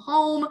want to come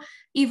home,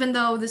 even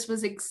though this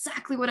was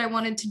exactly what I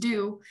wanted to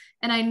do.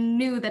 And I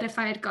knew that if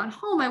I had gone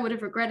home, I would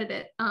have regretted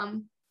it.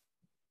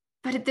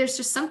 But there's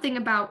just something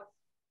about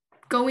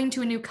going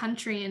to a new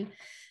country and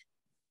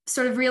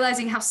sort of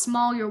realizing how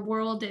small your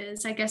world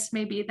is. I guess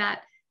maybe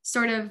that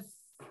sort of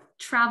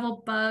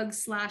travel bug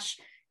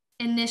 /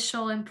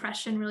 initial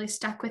impression really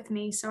stuck with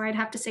me. So I'd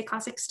have to say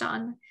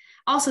Kazakhstan.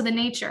 Also the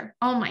nature.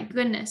 Oh my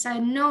goodness. I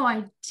had no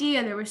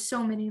idea there were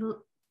so many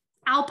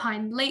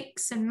alpine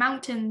lakes and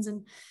mountains,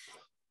 and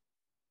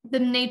the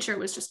nature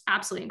was just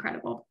absolutely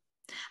incredible.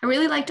 I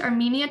really liked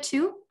Armenia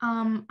too.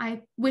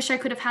 I wish I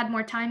could have had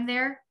more time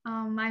there.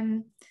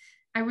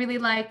 I really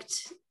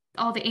liked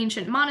all the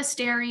ancient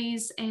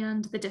monasteries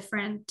and the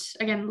different,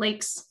 again,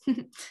 lakes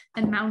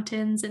and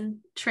mountains and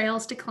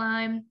trails to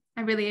climb.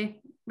 I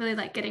really, really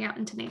like getting out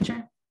into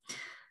nature.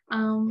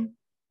 All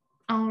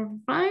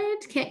right,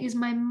 can't use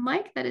my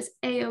mic. That is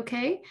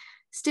a-okay.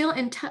 Still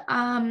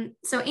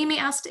so Amy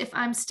asked if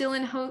I'm still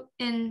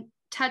in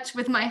touch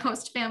with my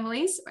host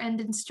families and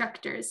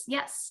instructors.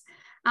 Yes.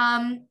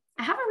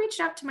 I haven't reached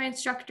out to my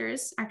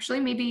instructors. Actually,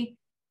 maybe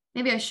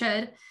I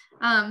should.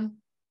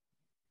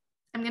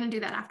 I'm going to do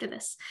that after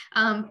this.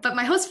 But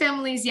my host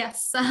families,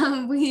 yes,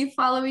 we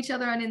follow each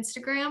other on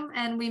Instagram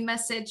and we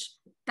message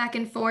back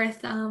and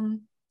forth.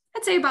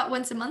 I'd say about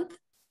once a month.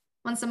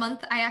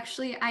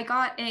 I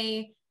got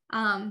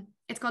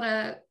it's called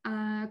a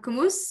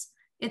kumus.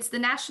 It's the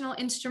national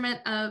instrument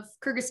of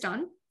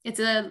Kyrgyzstan. It's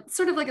a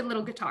sort of like a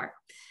little guitar.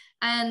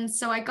 And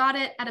so I got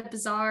it at a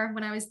bazaar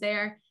when I was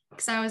there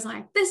because I was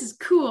like, this is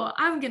cool.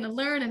 I'm going to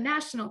learn a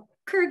national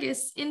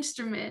Kyrgyz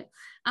instrument.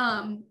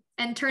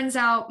 And turns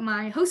out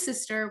my host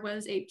sister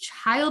was a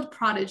child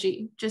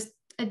prodigy, just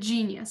a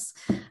genius.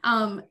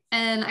 And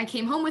I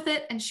came home with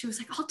it and she was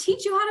like, I'll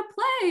teach you how to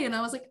play. And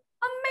I was like,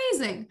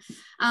 amazing.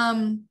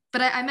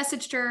 But I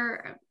messaged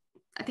her,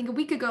 I think a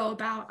week ago,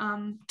 about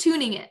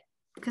tuning it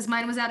because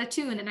mine was out of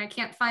tune and I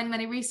can't find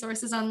many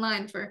resources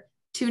online for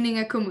tuning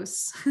a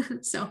kumus.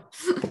 So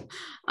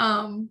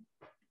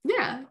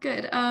yeah,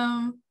 good.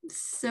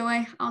 So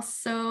I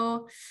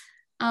also,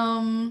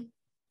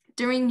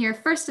 during your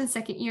first and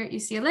second year at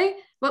UCLA,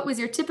 what was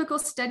your typical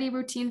study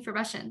routine for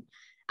Russian?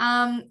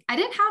 I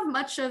didn't have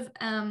much of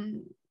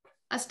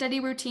a study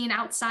routine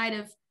outside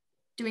of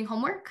doing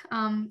homework.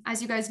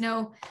 As you guys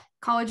know,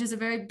 college is a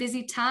very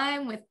busy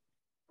time with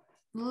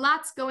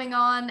lots going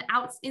on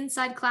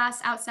inside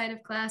class, outside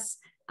of class.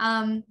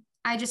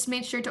 I just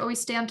made sure to always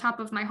stay on top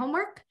of my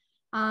homework,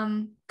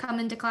 come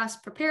into class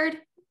prepared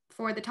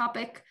for the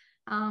topic.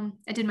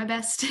 I did my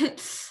best.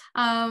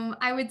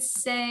 I would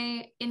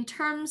say in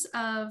terms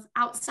of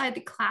outside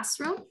the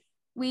classroom,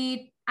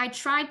 I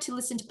tried to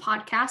listen to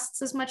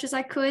podcasts as much as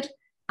I could.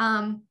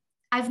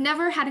 I've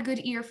never had a good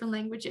ear for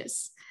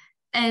languages.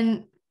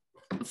 And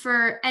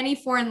for any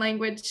foreign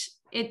language,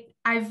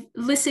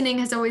 listening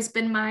has always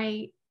been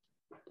my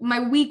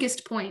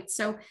weakest point.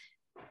 So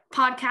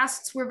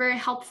podcasts were very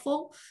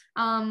helpful.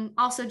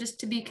 Also just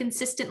to be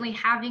consistently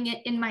having it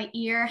in my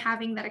ear,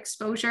 having that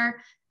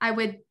exposure. I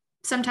would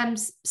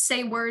sometimes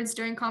say words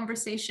during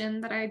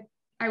conversation that I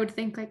would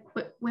think like,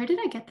 where did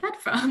I get that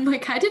from?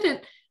 Like I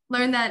didn't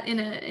learn that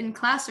in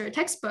class or a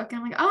textbook.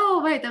 And I'm like,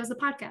 oh, right, that was the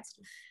podcast.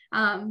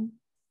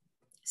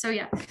 So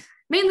yeah,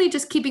 mainly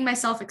just keeping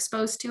myself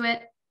exposed to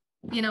it,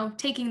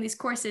 taking these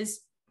courses.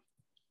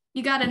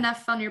 You got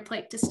enough on your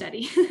plate to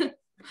study.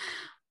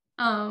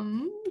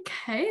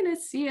 Okay,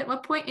 let's see. At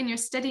what point in your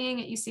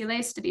studying at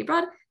UCLA, study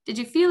abroad, did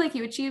you feel like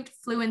you achieved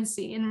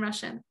fluency in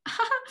Russian?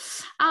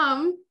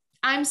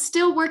 I'm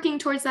still working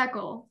towards that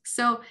goal.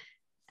 So,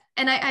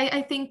 and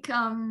I think,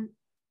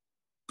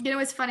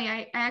 it's funny.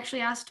 I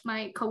actually asked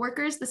my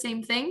coworkers the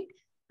same thing.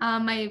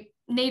 My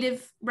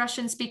native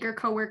Russian speaker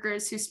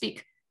coworkers who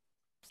speak,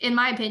 in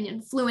my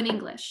opinion, fluent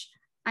English.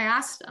 I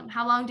asked them,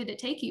 how long did it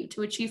take you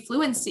to achieve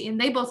fluency?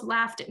 And they both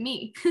laughed at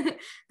me.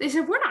 They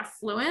said, we're not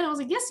fluent. I was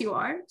like, yes, you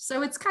are.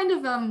 So it's kind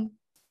of,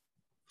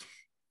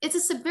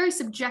 it's a very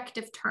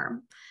subjective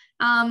term.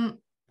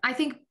 I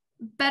think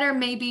better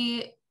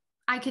maybe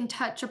I can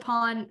touch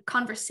upon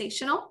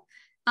conversational.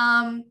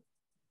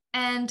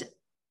 And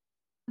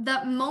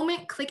that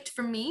moment clicked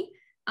for me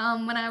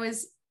when I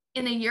was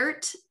in a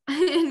yurt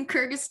in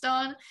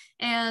Kyrgyzstan.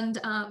 And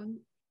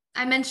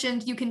I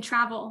mentioned you can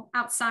travel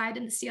outside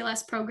in the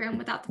CLS program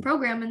without the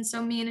program. And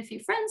so me and a few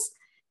friends,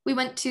 we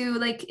went to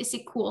Lake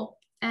Issyk-Kul,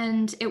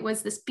 and it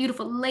was this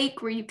beautiful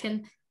lake where you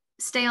can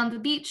stay on the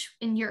beach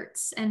in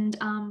yurts. And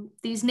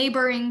these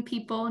neighboring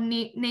people,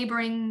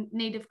 neighboring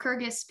native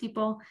Kyrgyz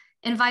people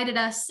invited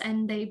us,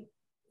 and they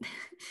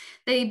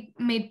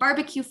made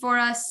barbecue for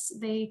us.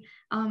 They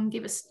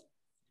gave us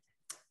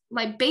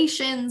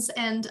libations,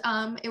 and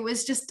it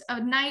was just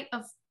a night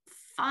of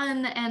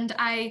fun. And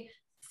I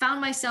found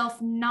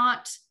myself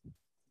not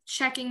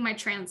checking my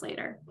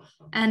translator.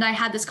 And I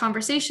had this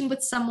conversation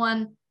with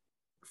someone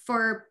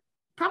for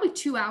probably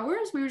 2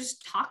 hours. We were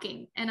just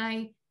talking, and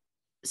I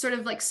sort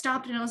of like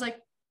stopped and I was like,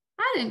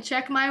 I didn't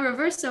check my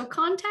reverso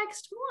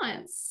context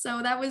once.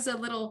 So that was a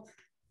little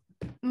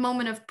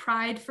moment of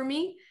pride for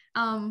me.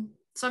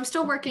 So I'm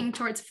still working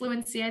towards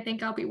fluency. I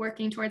think I'll be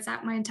working towards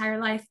that my entire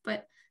life.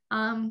 But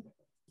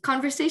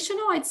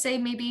conversational, I'd say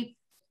maybe,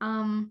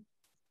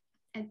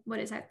 what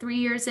is that, 3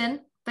 years in?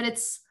 But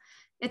it's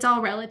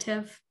all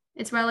relative.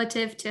 It's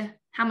relative to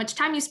how much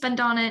time you spend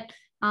on it,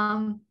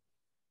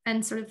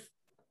 and sort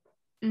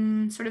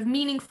of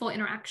meaningful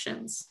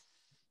interactions.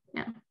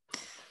 Yeah.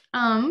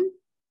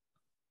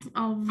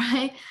 All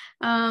right.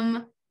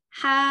 Have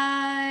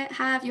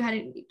you had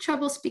any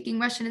trouble speaking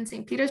Russian in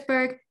St.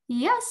 Petersburg?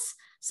 Yes.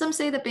 Some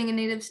say that being a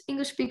native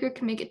English speaker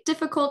can make it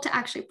difficult to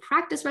actually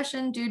practice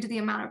Russian due to the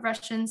amount of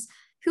Russians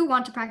who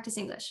want to practice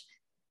English.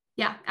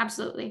 Yeah,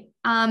 absolutely.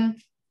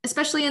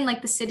 Especially in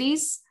like the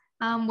cities,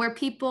 where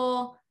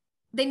people,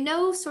 they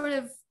know sort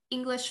of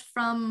English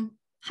from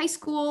high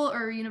school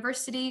or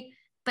university,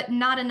 but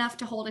not enough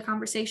to hold a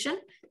conversation.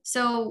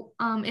 So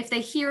if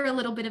they hear a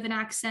little bit of an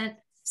accent,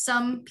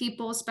 some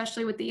people,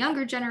 especially with the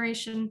younger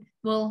generation,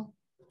 will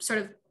sort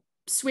of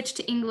switch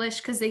to English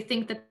because they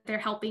think that they're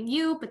helping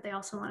you, but they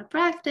also want to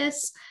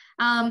practice.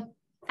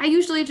 I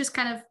usually just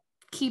kind of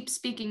keep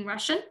speaking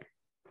Russian.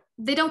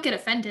 They don't get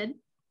offended,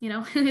 you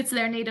know, it's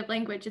their native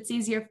language. It's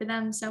easier for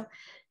them. So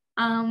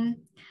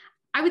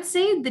I would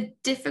say the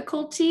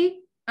difficulty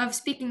of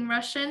speaking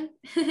Russian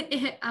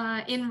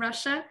in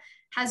Russia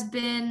has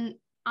been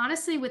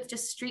honestly with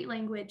just street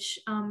language.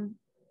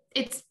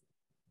 It's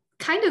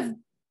kind of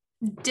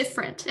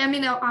different. I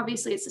mean,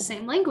 obviously it's the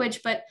same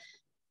language, but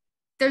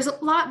there's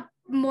a lot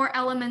more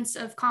elements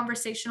of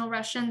conversational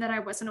Russian that I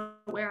wasn't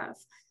aware of.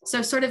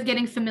 So sort of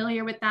getting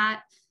familiar with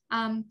that.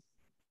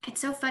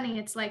 It's so funny.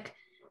 It's like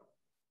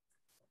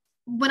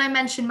when I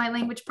mentioned my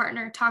language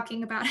partner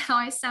talking about how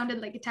I sounded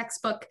like a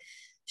textbook,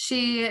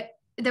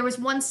 there was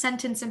one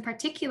sentence in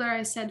particular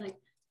I said, like,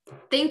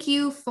 thank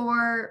you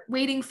for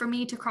waiting for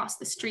me to cross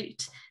the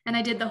street. And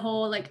I did the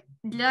whole like,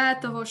 для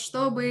того,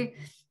 чтобы.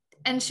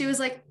 And she was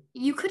like,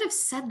 you could have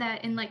said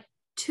that in like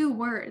 2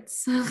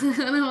 words.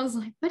 And I was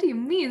like, what do you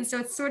mean? So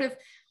it's sort of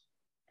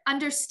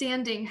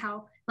understanding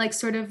how like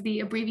sort of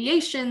the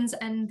abbreviations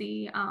and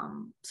the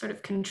sort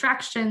of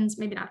contractions,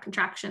 maybe not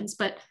contractions,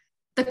 but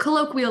the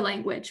colloquial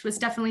language was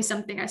definitely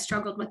something I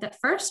struggled with at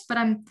first, but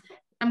I'm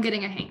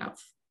getting a hang of.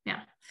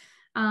 Yeah.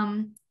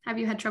 Have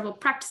you had trouble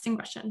practicing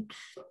Russian?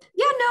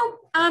 Yeah, no,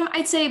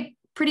 I'd say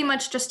pretty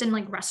much just in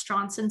like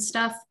restaurants and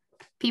stuff,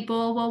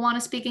 people will want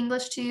to speak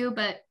English to you,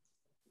 but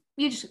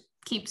you just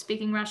keep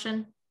speaking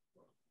Russian.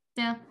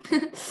 Yeah.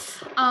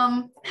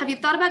 Have you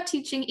thought about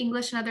teaching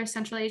English in other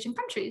Central Asian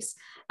countries?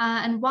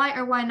 And why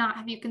or why not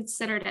have you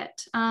considered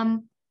it? I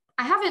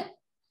haven't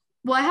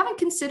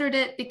considered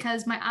it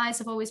because my eyes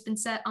have always been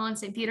set on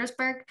St.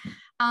 Petersburg.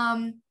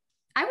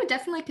 I would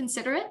definitely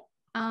consider it.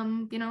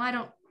 You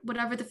know,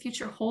 whatever the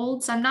future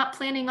holds, I'm not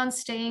planning on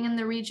staying in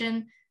the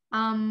region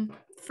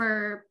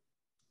for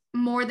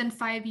more than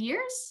 5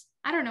 years.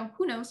 I don't know,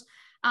 who knows?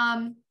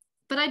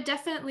 But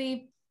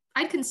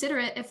I'd consider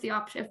it if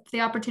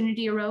the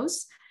opportunity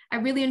arose. I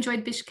really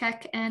enjoyed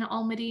Bishkek and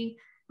Almaty.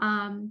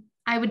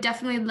 I would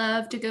definitely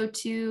love to go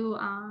to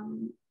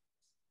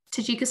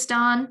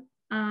Tajikistan.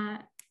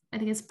 I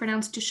think it's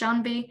pronounced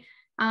Dushanbe,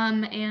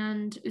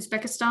 and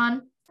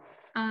Uzbekistan.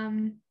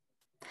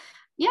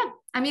 Yeah,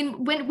 I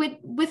mean,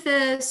 with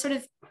a sort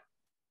of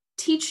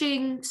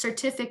teaching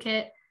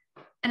certificate,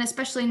 and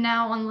especially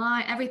now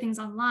online, everything's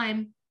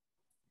online,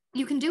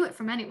 you can do it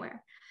from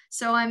anywhere.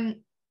 So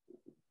I'm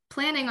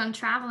planning on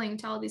traveling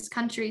to all these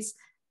countries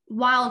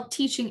while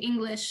teaching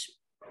English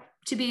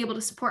to be able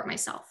to support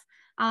myself.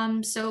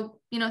 So,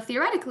 you know,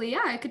 theoretically,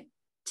 yeah, I could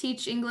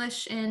teach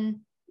English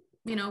in,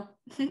 you know,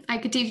 I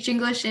could teach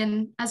English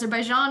in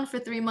Azerbaijan for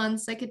 3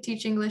 months. I could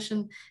teach English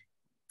in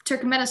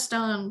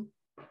Turkmenistan,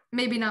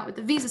 maybe not with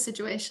the visa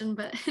situation,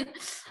 but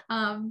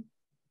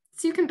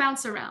so you can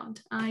bounce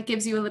around. It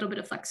gives you a little bit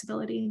of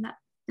flexibility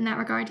in that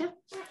regard. Yeah.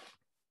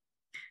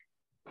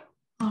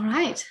 All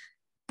right.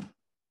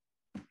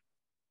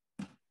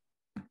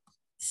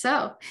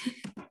 So,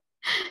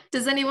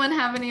 does anyone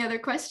have any other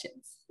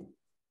questions?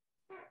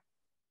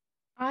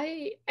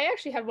 I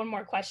actually had one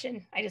more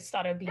question. I just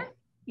thought it would be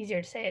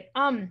easier to say it.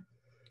 I'm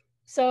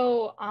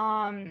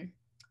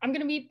going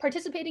to be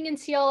participating in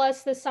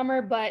CLS this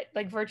summer, but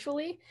like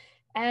virtually.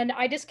 And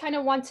I just kind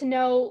of want to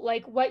know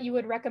like what you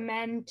would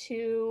recommend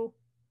to,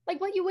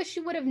 like what you wish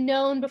you would have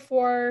known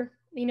before,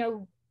 you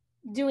know,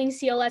 doing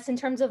CLS in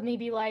terms of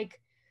maybe like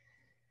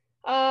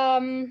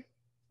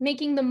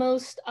making the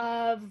most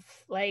of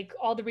like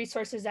all the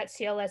resources that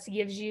CLS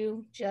gives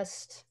you.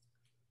 Just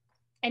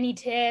any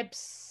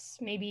tips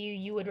maybe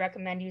you would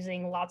recommend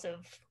using lots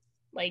of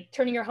like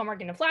turning your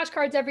homework into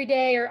flashcards every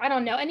day, or I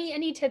don't know,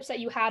 any tips that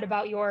you had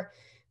about your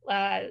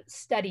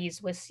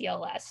studies with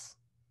CLS.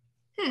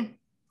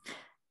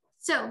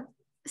 So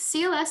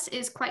CLS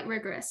is quite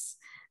rigorous.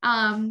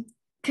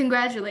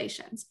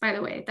 Congratulations, by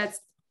the way, that's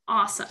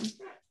awesome.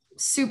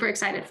 Super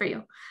excited for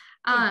you.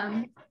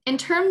 In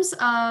terms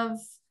of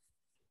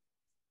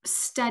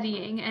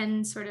studying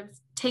and sort of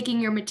taking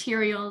your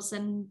materials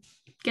and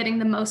getting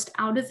the most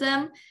out of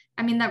them,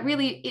 I mean,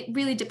 it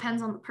really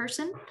depends on the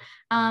person.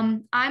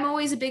 I'm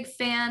always a big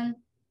fan,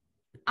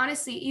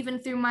 honestly, even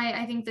through my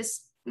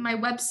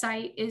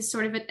website is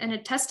sort of a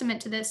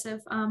testament to this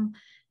of,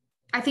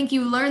 I think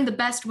you learn the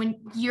best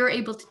when you're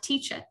able to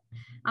teach it.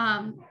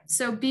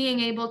 So being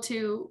able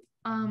to,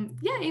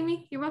 yeah,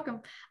 Amy, you're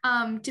welcome,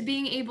 to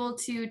being able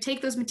to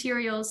take those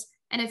materials,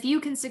 and if you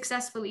can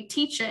successfully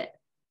teach it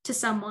to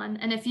someone,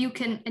 and if you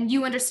can, and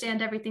you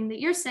understand everything that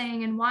you're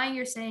saying and why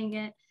you're saying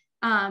it,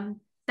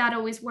 that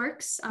always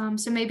works.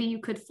 So maybe you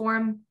could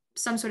form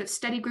some sort of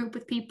study group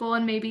with people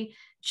and maybe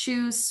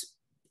choose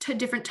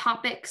different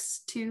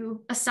topics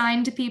to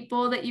assign to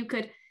people that you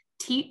could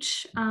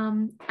teach.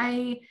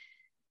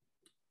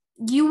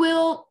 You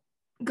will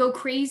go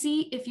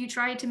crazy if you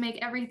try to make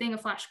everything a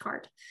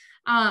flashcard.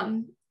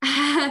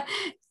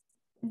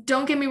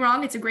 Don't get me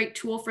wrong, it's a great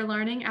tool for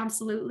learning,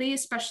 absolutely,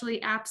 especially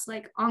apps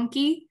like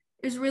Anki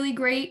is really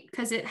great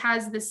because it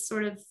has this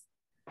sort of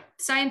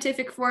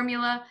scientific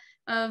formula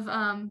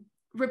of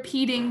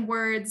repeating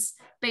words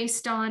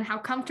based on how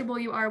comfortable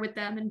you are with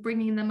them and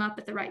bringing them up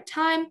at the right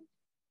time.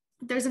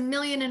 There's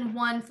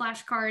 1,000,001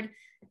 flashcard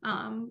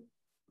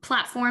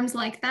platforms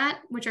like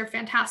that, which are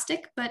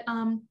fantastic, but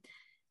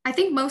I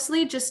think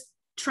mostly just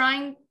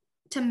trying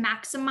to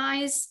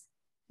maximize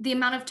the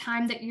amount of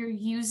time that you're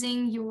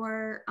using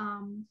your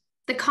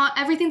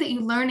everything that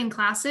you learn in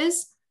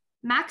classes.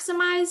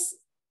 Maximize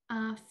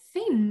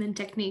Feynman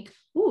technique.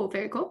 Ooh,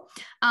 very cool.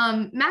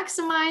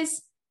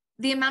 Maximize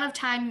the amount of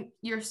time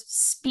you're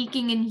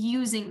speaking and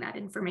using that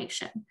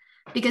information,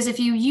 because if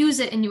you use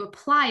it and you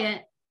apply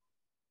it,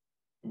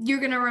 you're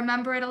going to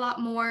remember it a lot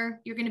more.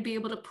 You're going to be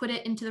able to put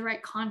it into the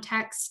right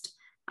context.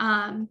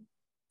 I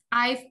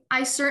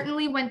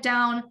certainly went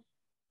down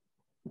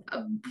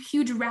a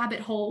huge rabbit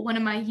hole one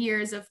of my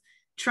years of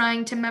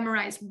trying to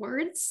memorize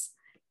words,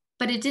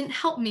 but it didn't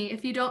help me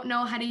if you don't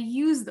know how to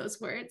use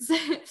those words.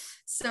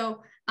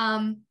 So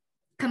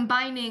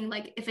combining,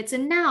 like if it's a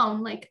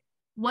noun, like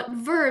what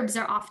verbs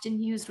are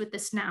often used with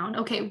this noun?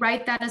 Okay,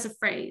 write that as a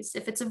phrase.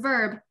 If it's a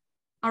verb,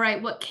 all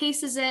right, what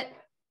case is it?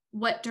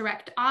 What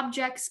direct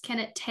objects can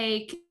it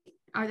take?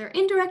 Are there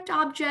indirect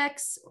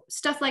objects?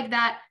 Stuff like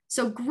that.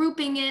 So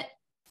grouping it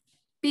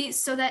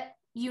so that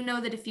you know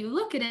that if you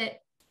look at it,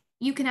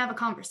 you can have a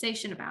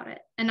conversation about it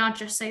and not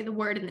just say the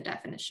word in the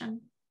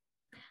definition.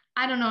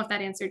 I don't know if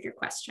that answered your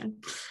question.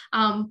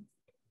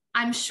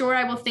 I'm sure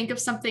I will think of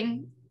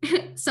something,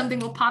 something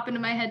will pop into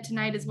my head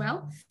tonight as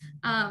well.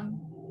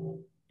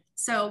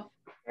 So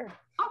sure.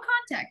 I'll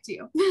contact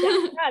you.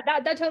 yeah,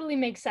 that totally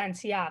makes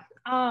sense. Yeah.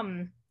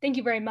 Thank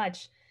you very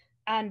much.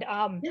 And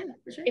yeah,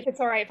 sure. If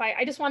it's all right, if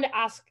I just wanted to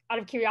ask out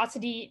of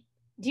curiosity,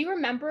 do you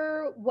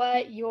remember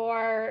what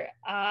your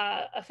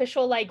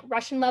official like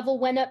Russian level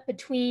went up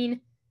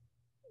between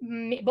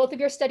both of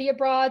your study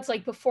abroads,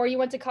 like before you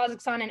went to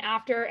Kazakhstan and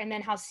after, and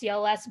then how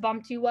CLS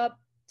bumped you up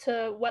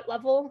to what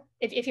level,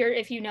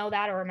 if you know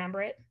that or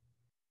remember it?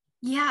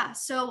 Yeah,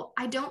 so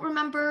I don't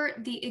remember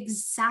the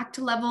exact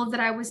level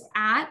that I was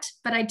at,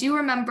 but I do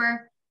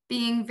remember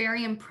being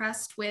very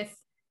impressed with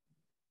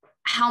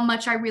how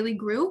much I really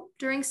grew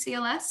during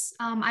CLS.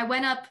 I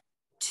went up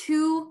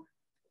 2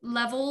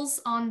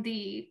 levels on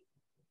the,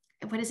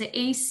 what is it,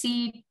 ACE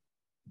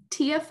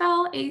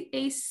TFL.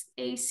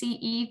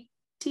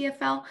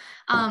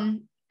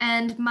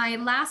 And my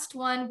last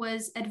one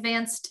was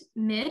advanced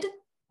mid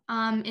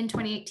in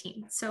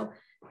 2018. So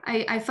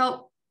I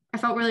felt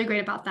really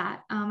great about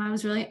that.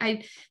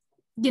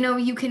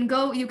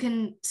 You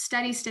can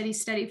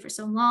study for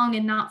so long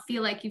and not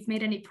feel like you've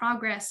made any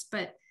progress.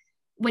 But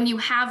when you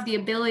have the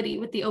ability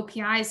with the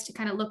OPIs to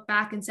kind of look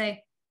back and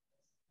say,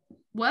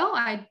 well,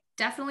 I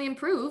definitely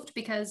improved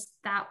because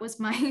that was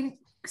my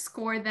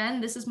score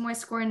then. This is my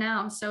score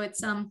now. So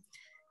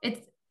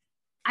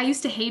I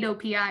used to hate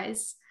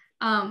OPIs.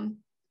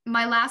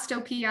 My last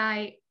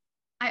OPI,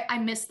 I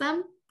miss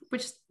them,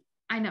 which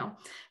I know,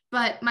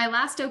 but my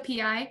last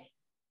OPI,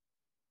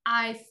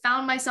 I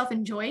found myself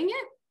enjoying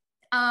it.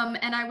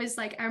 And I was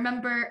like, I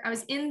remember I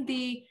was in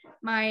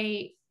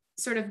my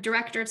sort of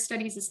director of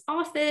studies'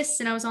 office,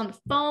 and I was on the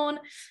phone,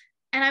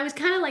 and I was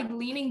kind of like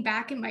leaning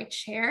back in my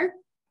chair.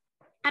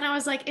 And I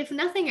was like, if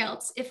nothing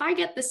else, if I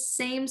get the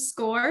same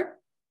score,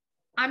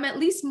 I'm at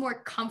least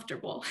more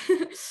comfortable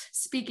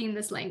speaking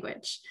this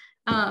language.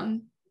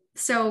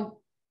 So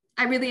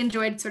I really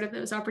enjoyed sort of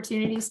those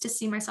opportunities to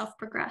see myself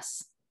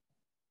progress.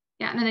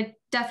 Yeah, and then I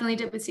definitely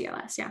did with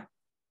CLS, yeah.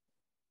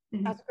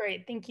 That's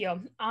great, thank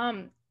you.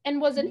 And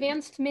was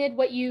advanced mid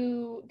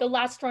the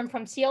last run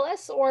from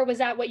CLS, or was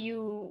that what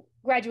you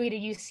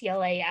graduated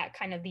UCLA at,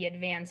 kind of the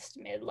advanced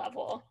mid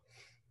level?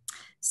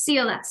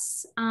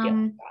 CLS. Got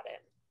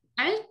it.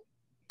 I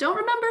don't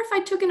remember if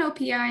I took an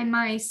OPI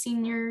my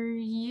senior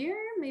year,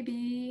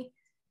 maybe.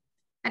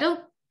 I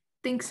don't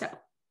think so.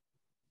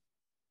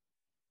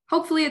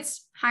 Hopefully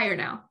it's higher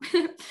now,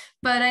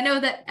 but I know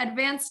that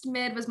advanced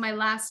mid was my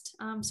last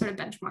sort of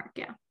benchmark,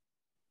 yeah.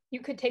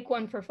 You could take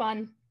one for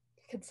fun.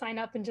 You could sign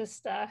up and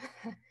just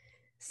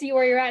see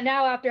where you're at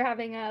now after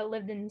having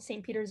lived in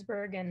St.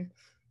 Petersburg and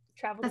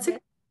traveled a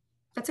bit.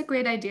 That's a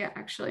great idea,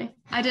 actually.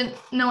 I didn't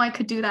know I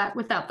could do that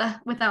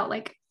without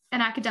like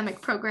an academic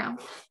program.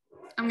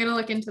 I'm gonna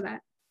look into that.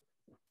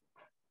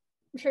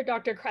 I'm sure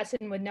Dr.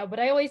 Crescent would know,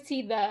 but I always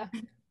see the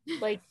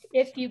like,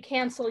 if you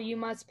cancel, you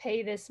must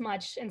pay this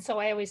much. And so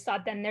I always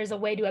thought then there's a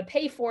way to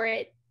pay for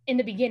it in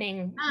the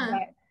beginning.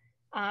 But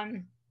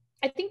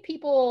I think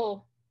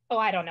people, oh,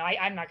 I don't know.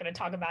 I'm not going to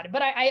talk about it,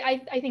 but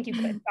I think you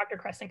could. Dr.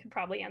 Crescent could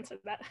probably answer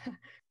that.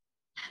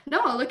 No,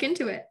 I'll look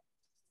into it.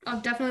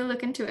 I'll definitely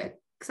look into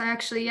it. Because I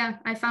actually, yeah,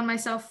 I found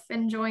myself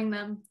enjoying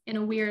them in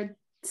a weird,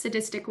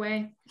 sadistic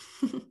way.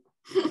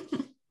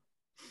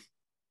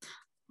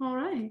 All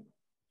right.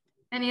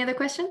 Any other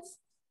questions?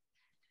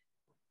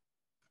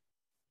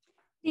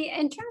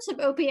 In terms of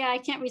OPI, I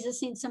can't resist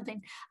seeing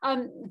something.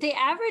 The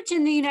average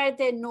in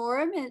the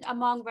norm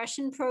among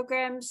Russian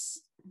programs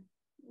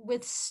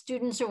with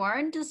students who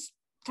aren't as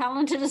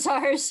talented as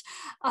ours,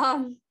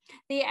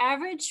 the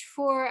average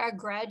for a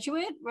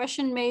graduate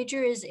Russian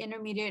major is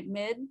intermediate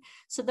mid.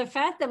 So the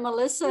fact that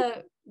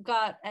Melissa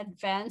got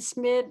advanced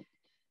mid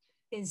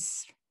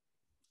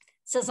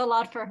says a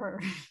lot for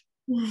her.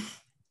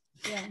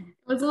 Yeah.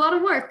 It was a lot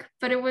of work,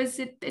 but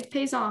it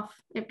pays off.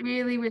 It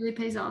really, really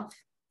pays off.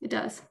 It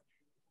does.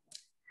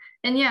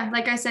 And yeah,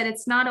 like I said,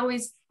 it's not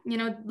always,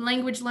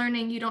 language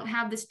learning. You don't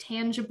have this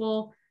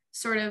tangible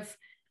sort of,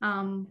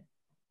 I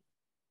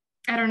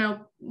don't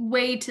know,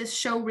 way to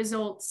show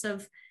results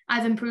of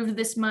I've improved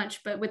this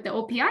much, but with the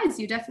OPIs,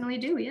 you definitely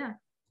do. Yeah.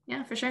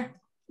 Yeah, for sure.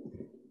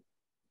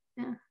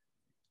 Yeah.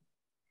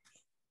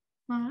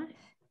 All right.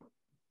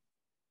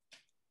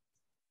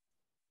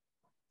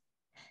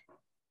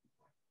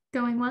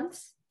 Going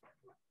once?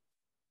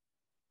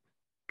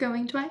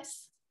 Going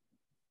twice?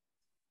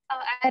 Oh,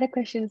 I had a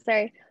question,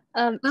 sorry.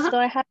 So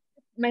I have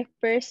my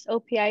first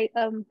OPI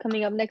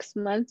coming up next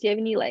month. Do you have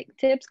any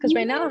tips? Because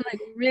right now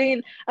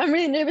I'm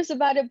really nervous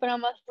about it, but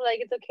I'm also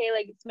it's okay,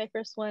 it's my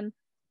first one.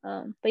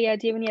 But yeah,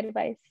 do you have any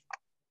advice?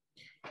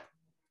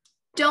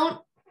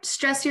 Don't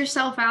stress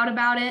yourself out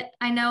about it.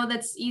 I know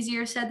that's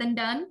easier said than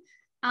done.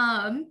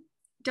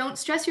 Don't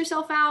stress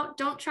yourself out.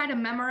 Don't try to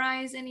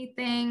memorize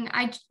anything.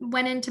 I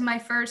went into my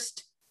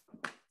first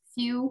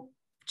few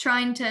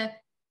trying to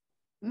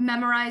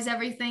memorize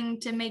everything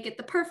to make it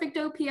the perfect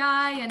OPI,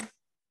 and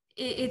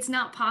it's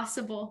not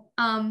possible.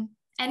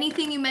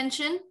 Anything you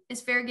mention is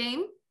fair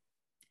game.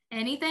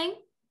 Anything.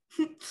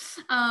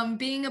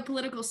 Being a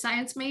political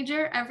science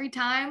major, every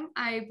time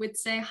I would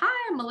say,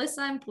 hi, I'm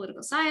Melissa, I'm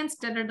political science,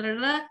 da, da, da,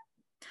 da, da.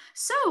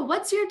 So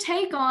what's your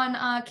take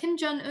on Kim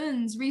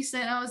Jong-un's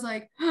recent, I was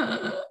like,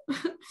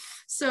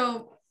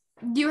 so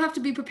you have to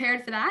be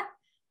prepared for that.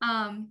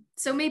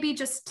 So maybe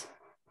just,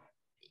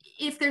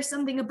 if there's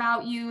something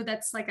about you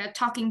that's like a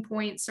talking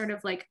point, sort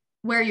of like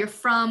where you're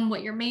from,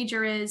 what your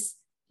major is,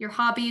 your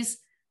hobbies,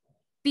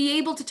 be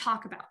able to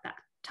talk about that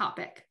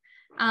topic.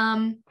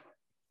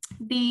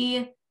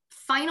 The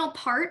final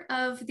part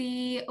of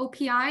the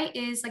OPI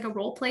is like a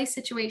role play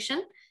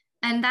situation,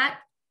 and that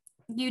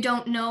you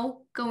don't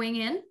know going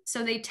in.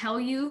 So they tell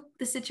you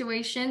the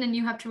situation and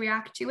you have to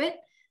react to it.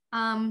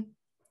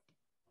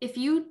 If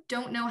you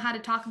don't know how to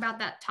talk about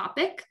that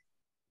topic,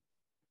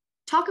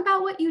 talk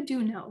about what you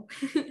do know.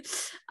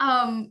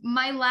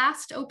 My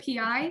last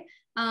OPI,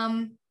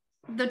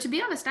 though to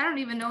be honest, I don't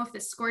even know if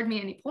this scored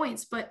me any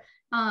points, but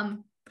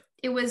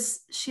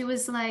she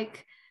was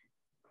like,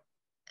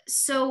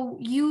 so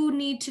you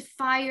need to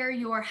fire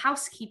your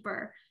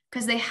housekeeper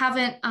because they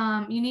haven't,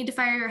 you need to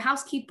fire your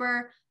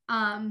housekeeper,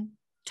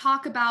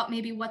 talk about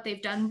maybe what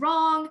they've done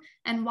wrong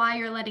and why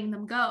you're letting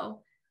them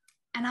go.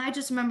 And I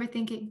just remember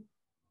thinking,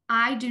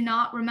 I do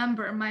not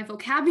remember my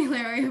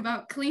vocabulary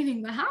about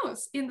cleaning the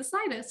house in the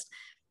slightest.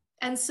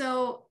 And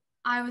so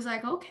I was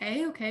like,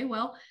 okay,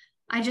 well,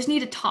 I just need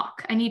to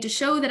talk. I need to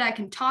show that I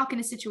can talk in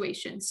a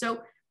situation.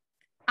 So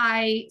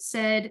I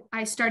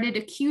started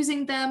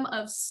accusing them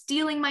of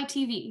stealing my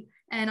TV.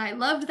 And I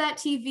loved that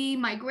TV.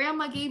 My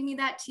grandma gave me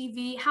that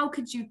TV. How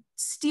could you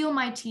steal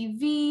my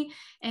TV?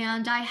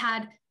 And I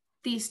had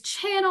these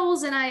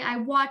channels and I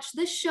watched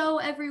this show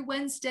every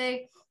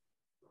Wednesday.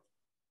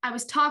 I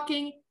was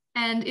talking,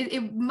 and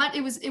it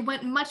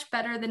went much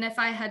better than if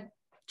I had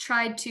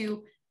tried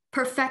to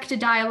perfect a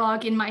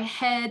dialogue in my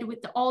head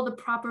with all the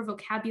proper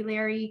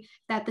vocabulary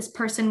that this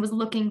person was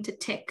looking to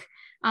tick.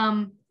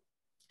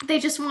 They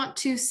just want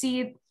to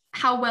see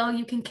how well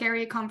you can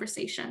carry a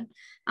conversation,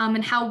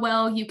 and how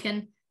well you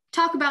can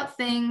talk about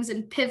things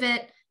and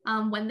pivot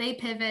when they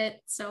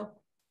pivot. So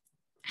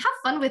have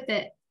fun with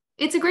it.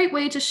 It's a great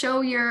way to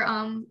show your,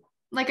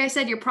 like I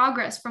said, your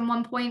progress from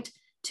one point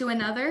to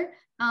another.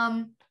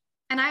 And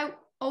I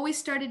always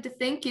started to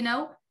think, you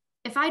know,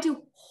 if I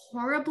do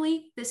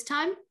horribly this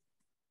time,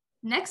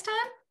 next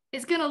time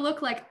it's going to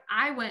look like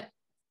I went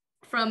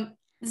from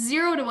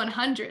 0 to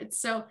 100.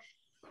 So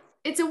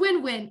it's a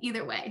win-win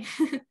either way.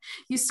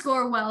 You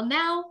score well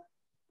now,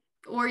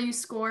 or you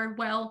score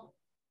well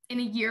in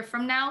a year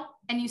from now,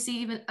 and you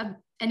see even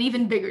an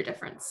even bigger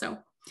difference. So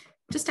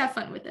just have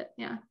fun with it.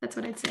 Yeah, that's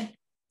what I'd say.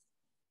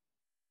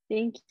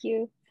 Thank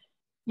you.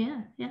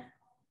 Yeah, yeah.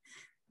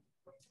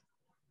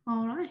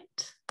 All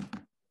right.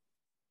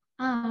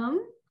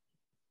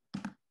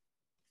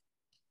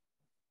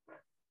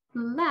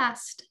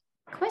 Last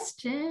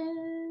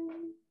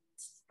question.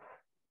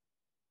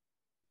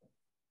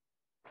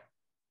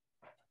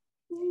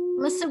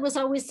 Melissa was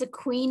always the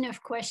queen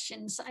of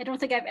questions. I don't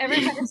think I've ever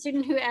had a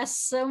student who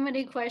asked so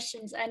many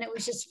questions, and it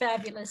was just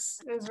fabulous.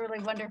 It was really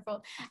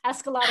wonderful.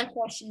 Ask a lot of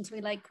questions.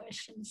 We like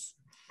questions.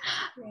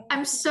 Yeah.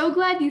 I'm so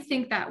glad you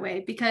think that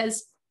way,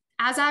 because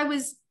as I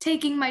was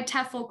taking my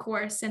TEFL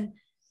course and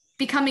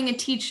becoming a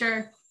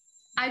teacher,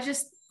 I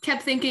just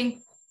kept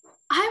thinking,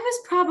 I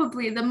was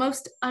probably the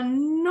most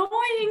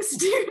annoying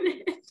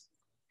student.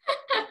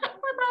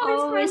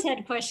 Always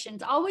had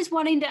questions, always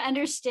wanting to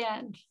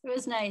understand. It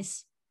was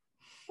nice.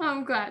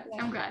 I'm glad.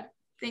 Yeah. I'm glad.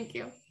 Thank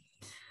you.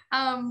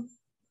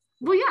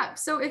 Well, yeah.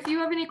 So if you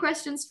have any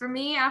questions for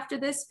me after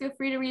this, feel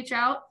free to reach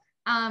out.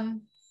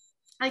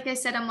 Like I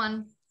said, I'm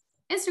on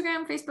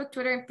Instagram, Facebook,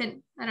 Twitter, I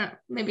don't know,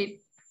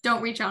 maybe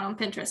don't reach out on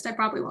Pinterest. I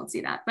probably won't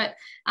see that. But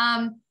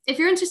if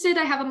you're interested,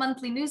 I have a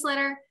monthly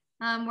newsletter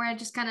where I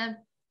just kind of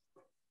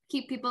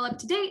keep people up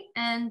to date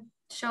and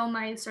show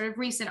my sort of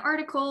recent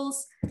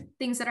articles,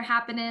 things that are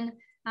happening.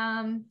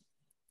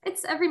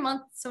 It's every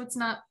month, so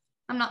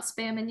I'm not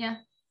spamming you.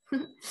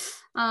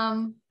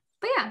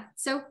 But yeah,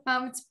 so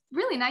it's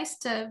really nice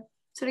to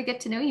sort of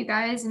get to know you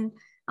guys and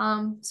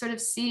sort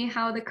of see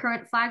how the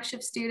current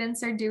flagship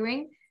students are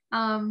doing.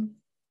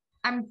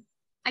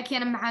 I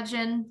can't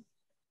imagine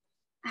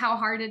how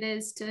hard it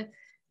is to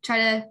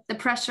the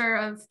pressure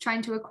of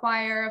trying to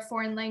acquire a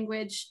foreign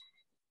language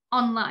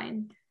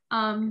online.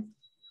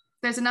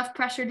 There's enough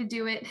pressure to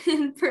do it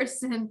in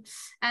person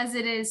as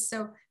it is.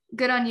 So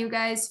good on you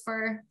guys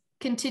for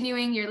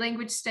continuing your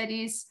language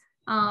studies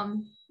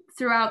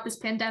throughout this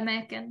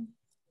pandemic and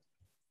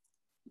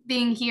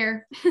being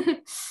here.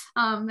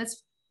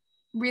 That's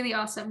really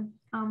awesome.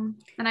 And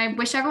I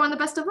wish everyone the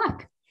best of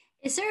luck.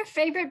 Is there a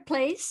favorite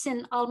place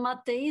in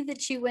Almaty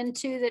that you went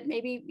to that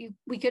maybe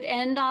we could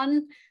end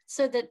on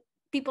so that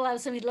people have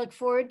something to look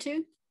forward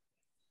to?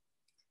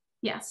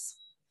 Yes.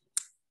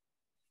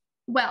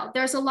 Well,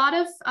 there's a lot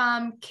of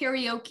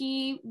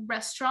karaoke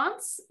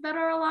restaurants that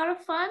are a lot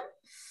of fun.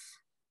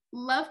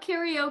 Love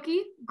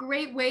karaoke.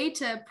 Great way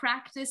to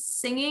practice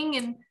singing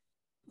and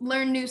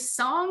learn new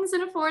songs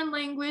in a foreign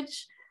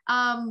language.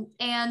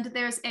 And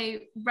there's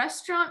a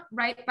restaurant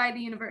right by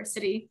the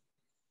university.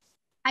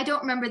 I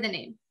don't remember the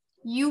name.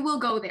 You will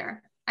go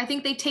there. I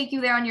think they take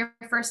you there on your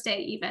first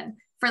day even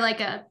for like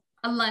a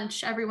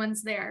lunch.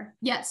 Everyone's there.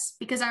 Yes,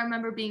 because I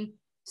remember being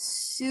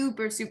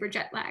super, super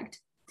jet lagged.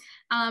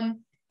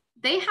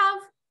 They have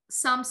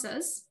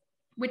samsas,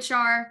 which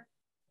are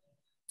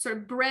sort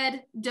of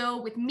bread dough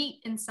with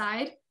meat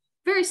inside.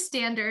 Very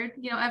standard.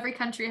 You know, every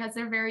country has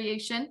their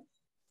variation.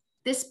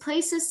 This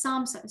place's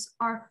samsas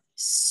are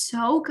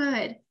so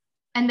good,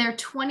 and they're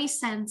 20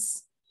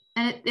 cents.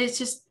 And it's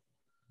just,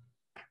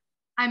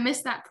 I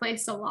miss that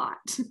place a lot.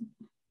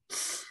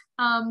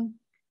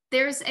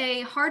 There's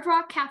a Hard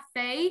Rock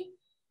Cafe.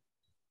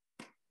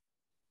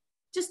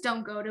 Just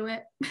don't go to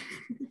it.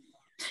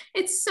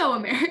 It's so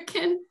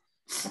American.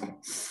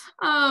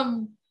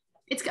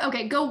 It's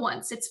okay, go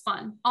once, it's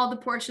fun. All the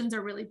portions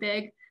are really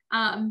big.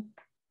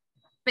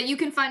 But you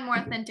can find more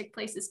authentic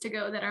places to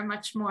go that are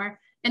much more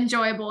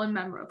enjoyable and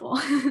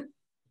memorable.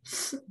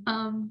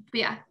 But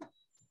yeah,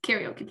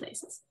 karaoke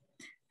places.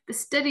 The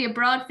Study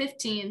Abroad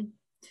 15.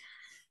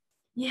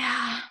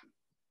 Yeah.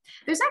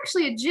 There's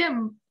actually a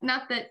gym,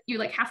 not that you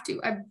like have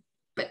to,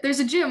 but there's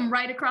a gym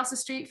right across the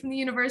street from the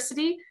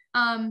university.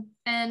 And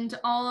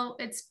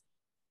it's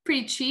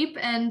pretty cheap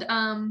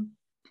and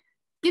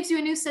gives you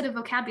a new set of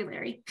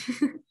vocabulary.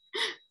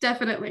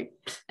 Definitely.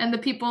 And the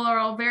people are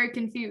all very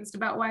confused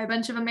about why a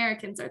bunch of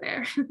Americans are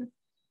there.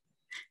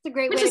 It's a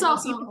great way to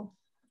meet people.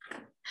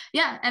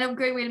 Yeah, and a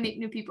great way to meet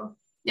new people.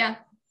 Yeah.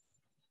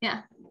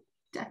 Yeah,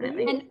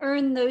 definitely. And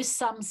earn those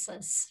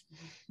samsas.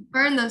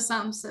 Earn those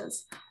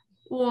samsas.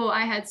 Oh,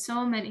 I had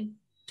so many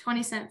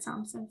 20-cent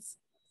samsas.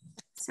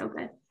 So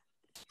good.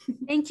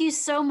 Thank you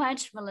so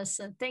much,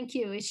 Melissa. Thank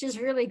you. It's just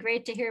really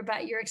great to hear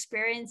about your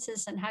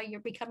experiences and how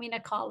you're becoming a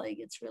colleague.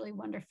 It's really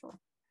wonderful.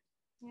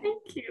 Yeah.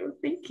 Thank you.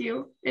 Thank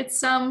you.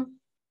 It's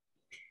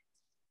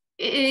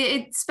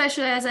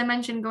especially as I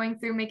mentioned, going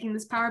through making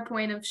this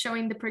PowerPoint of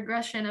showing the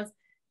progression of,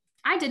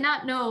 I did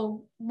not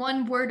know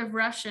one word of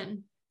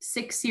Russian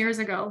 6 years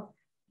ago.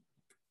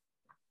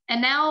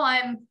 And now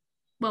I'm,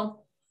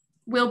 well,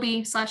 will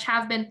be /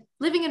 have been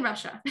living in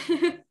Russia.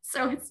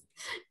 So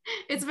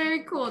it's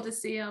very cool to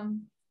see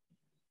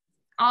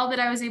all that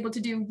I was able to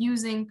do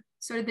using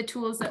sort of the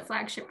tools that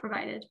Flagship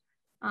provided.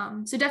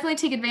 So definitely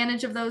take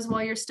advantage of those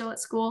while you're still at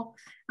school.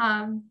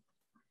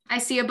 I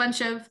see a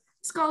bunch of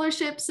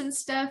scholarships and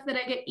stuff that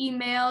I get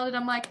emailed, and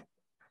I'm like,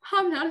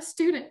 I'm not a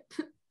student.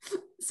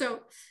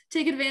 So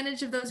take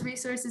advantage of those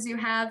resources you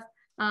have,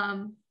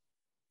 and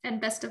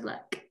best of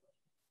luck.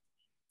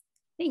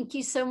 Thank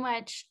you so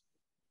much.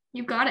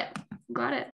 You got it. Got it.